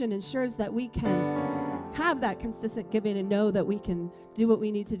vacation ensures that we can have that consistent giving and know that we can do what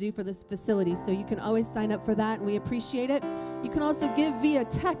we need to do for this facility. So you can always sign up for that, and we appreciate it. You can also give via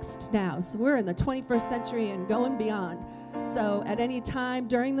text now. So we're in the 21st century and going beyond. So at any time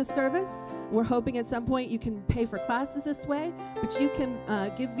during the service, we're hoping at some point you can pay for classes this way, but you can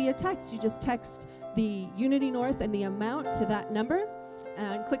give via text. You just text the Unity North and the amount to that number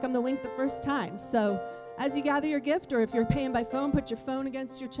and click on the link the first time. So as you gather your gift, or if you're paying by phone, put your phone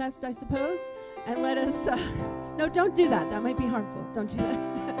against your chest, I suppose, and let us, no, don't do that. That might be harmful. Don't do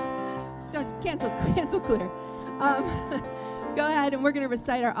that. Don't, cancel clear. Go ahead, and we're going to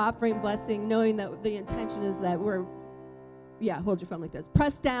recite our offering blessing, knowing that the intention is that we're, hold your phone like this.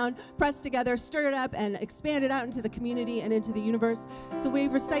 Press down, press together, stir it up, and expand it out into the community and into the universe. So we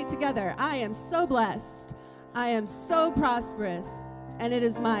recite together, I am so blessed, I am so prosperous, and it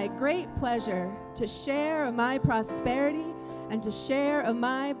is my great pleasure to share of my prosperity and to share of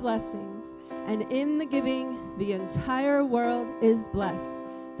my blessings. And in the giving, the entire world is blessed.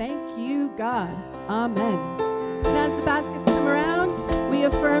 Thank you, God. Amen. And as the baskets come around, we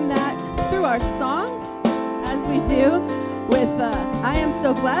affirm that through our song, as we do with I am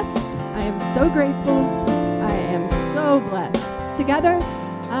so blessed, I am so grateful, I am so blessed. Together,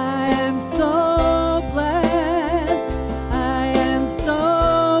 I am so blessed, I am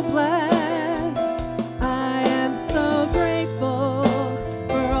so blessed, I am so grateful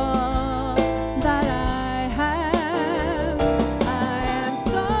for all that I have. I am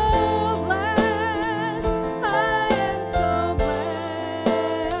so blessed, I am so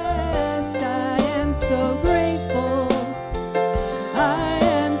blessed, I am so grateful, I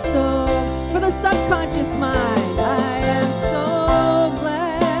am so, for the subconscious mind, I am so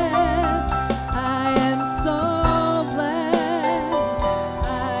blessed, I am so blessed,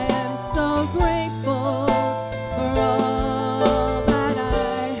 I am so grateful for all that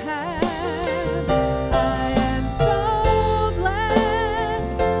I have. I am so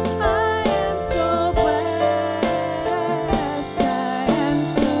blessed, I am so blessed, I am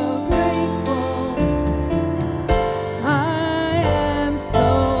so grateful, I am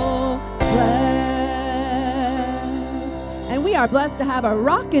so blessed. And we are blessed to have a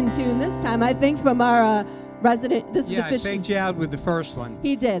rockin' tune this time, I think, from our resident, this is Yeah, I official. faked you out with the first one.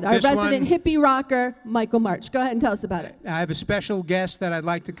 He did. Our This resident one- hippie rocker, Michael March. Go ahead and tell us about it. I have a special guest that I'd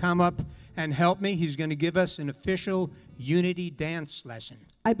like to come up and help me. He's going to give us an official Unity dance lesson.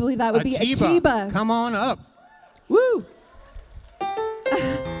 I believe that would be Atiba. Come on up. Woo!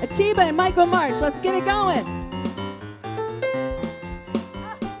 Atiba and Michael March. Let's get it going.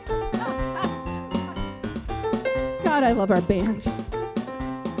 God, I love our band.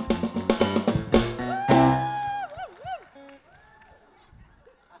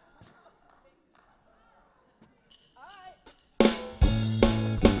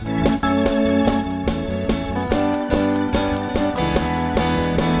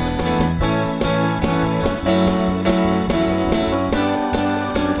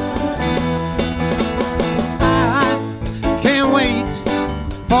 I can't wait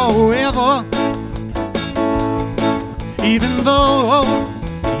forever even though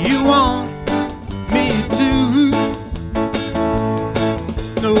you want me to.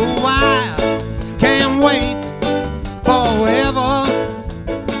 No, I can't wait forever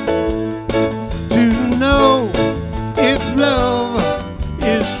to know if love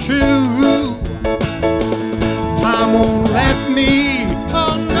is true. Time won't let me,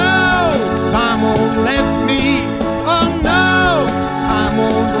 oh no, time won't let me, oh no, time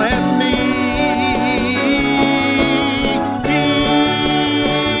won't let me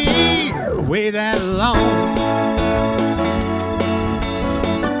wait that long.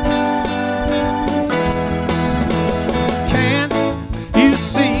 Can't you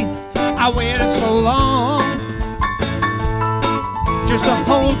see I waited so long just to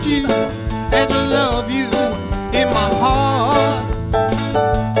hold you and love you in my heart?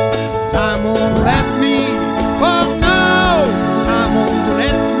 Time won't let me, oh no, time won't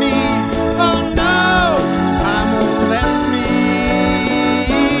let me, oh no, time won't let me.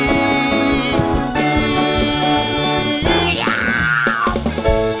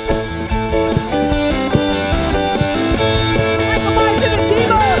 Michael Martin and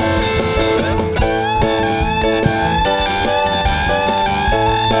Timo.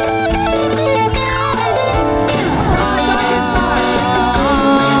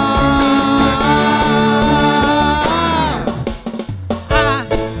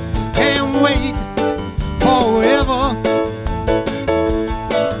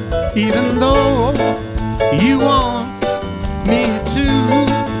 Even though you want me to,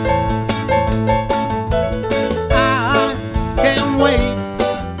 I can't wait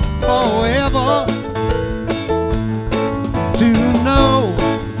forever to know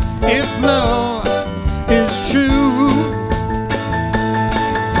if love is true.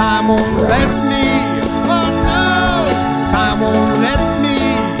 Time won't let me, oh no, time won't let me,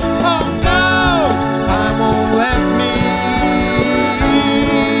 oh no, time won't let me.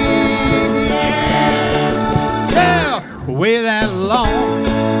 Wait that long.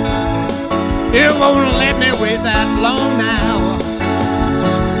 It won't let me wait that long now.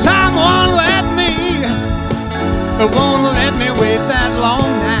 Time won't let me. It won't let me wait that long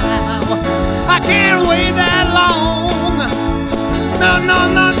now. I can't wait that long. No, no,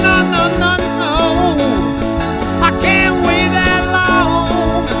 no, no, no, no, no. I can't wait that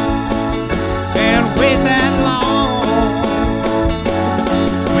long. Can't wait that long.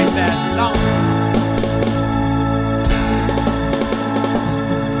 Wait that long.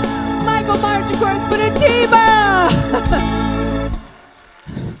 March, of course, but Atiba!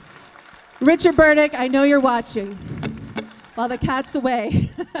 Richard Burdick, I know you're watching while the cat's away.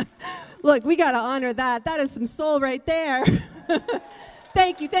 Look, we got to honor that. That is some soul right there.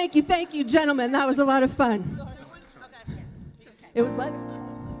 Thank you, thank you, thank you, gentlemen. That was a lot of fun. It was what?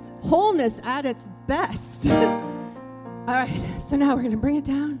 Wholeness at its best. All right, so now we're going to bring it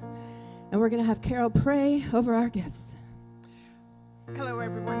down, and we're going to have Carol pray over our gifts. Hello,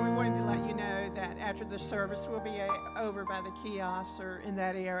 everyone. We wanted to let you know that after the service, we'll be over by the kiosk or in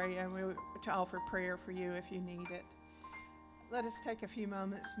that area, and we'll to offer prayer for you if you need it. Let us take a few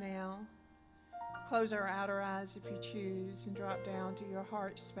moments now. Close our outer eyes if you choose and drop down to your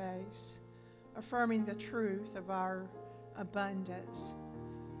heart space, affirming the truth of our abundance,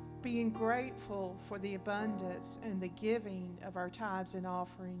 being grateful for the abundance and the giving of our tithes and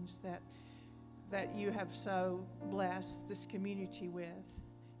offerings that you have so blessed this community with.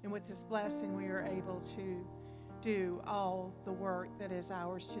 And with this blessing, we are able to do all the work that is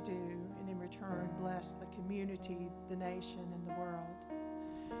ours to do, and in return, bless the community, the nation, and the world.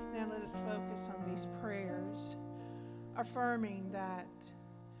 Now let us focus on these prayers, affirming that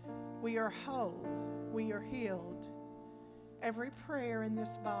we are whole, we are healed. Every prayer in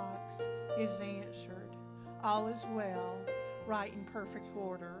this box is answered. All is well, right in perfect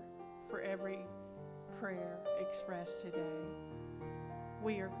order for every prayer expressed today.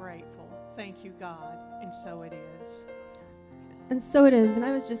 We are grateful. Thank you, God, and so it is. And so it is. And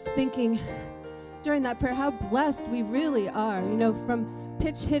I was just thinking during that prayer how blessed we really are. You know, from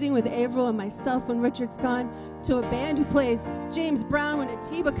pitch hitting with Averill and myself when Richard's gone, to a band who plays James Brown when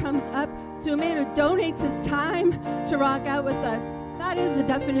Atiba comes up, to a man who donates his time to rock out with us. That is the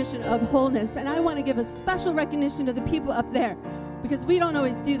definition of wholeness. And I want to give a special recognition to the people up there, because we don't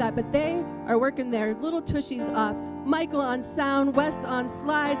always do that, but they are working their little tushies off. Michael on sound, Wes on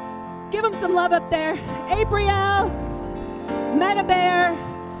slides. Give them some love up there. Abriel, Meta Bear,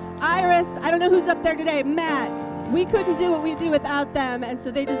 Iris, I don't know who's up there today, Matt. We couldn't do what we do without them, and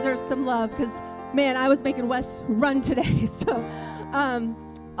so they deserve some love, because, man, I was making Wes run today. So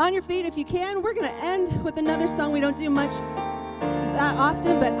on your feet if you can. We're going to end with another song. We don't do much that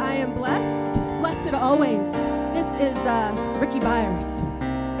often, but I Am Blessed. blessed always. This is Ricky Byers.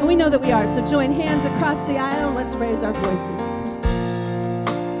 And we know that we are. So join hands across the aisle and let's raise our voices.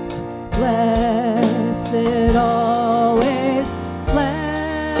 Blessed always,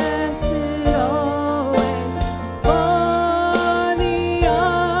 blessed always, for the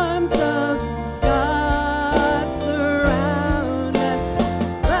arms of God surround us.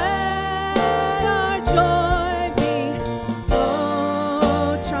 Let our joy be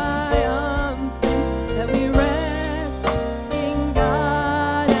so triumphant that we rest in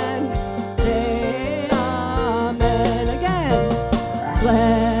God and say amen. Again,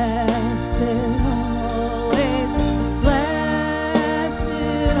 blessed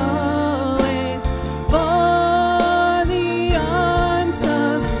always, for the arms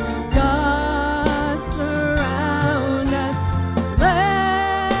of God surround us.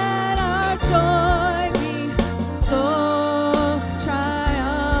 Let our joy be so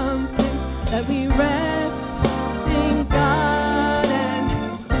triumphant that we rest in God and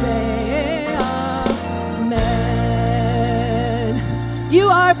say amen. You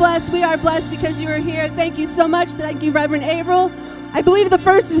are blessed. We are blessed because you are here. Thank you so much. Thank you, Reverend Averill. I believe the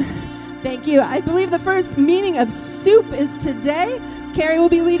first meeting of soup is today. Carrie will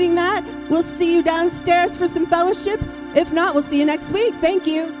be leading that. We'll see you downstairs for some fellowship. If not, we'll see you next week. Thank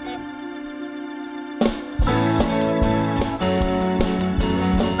you.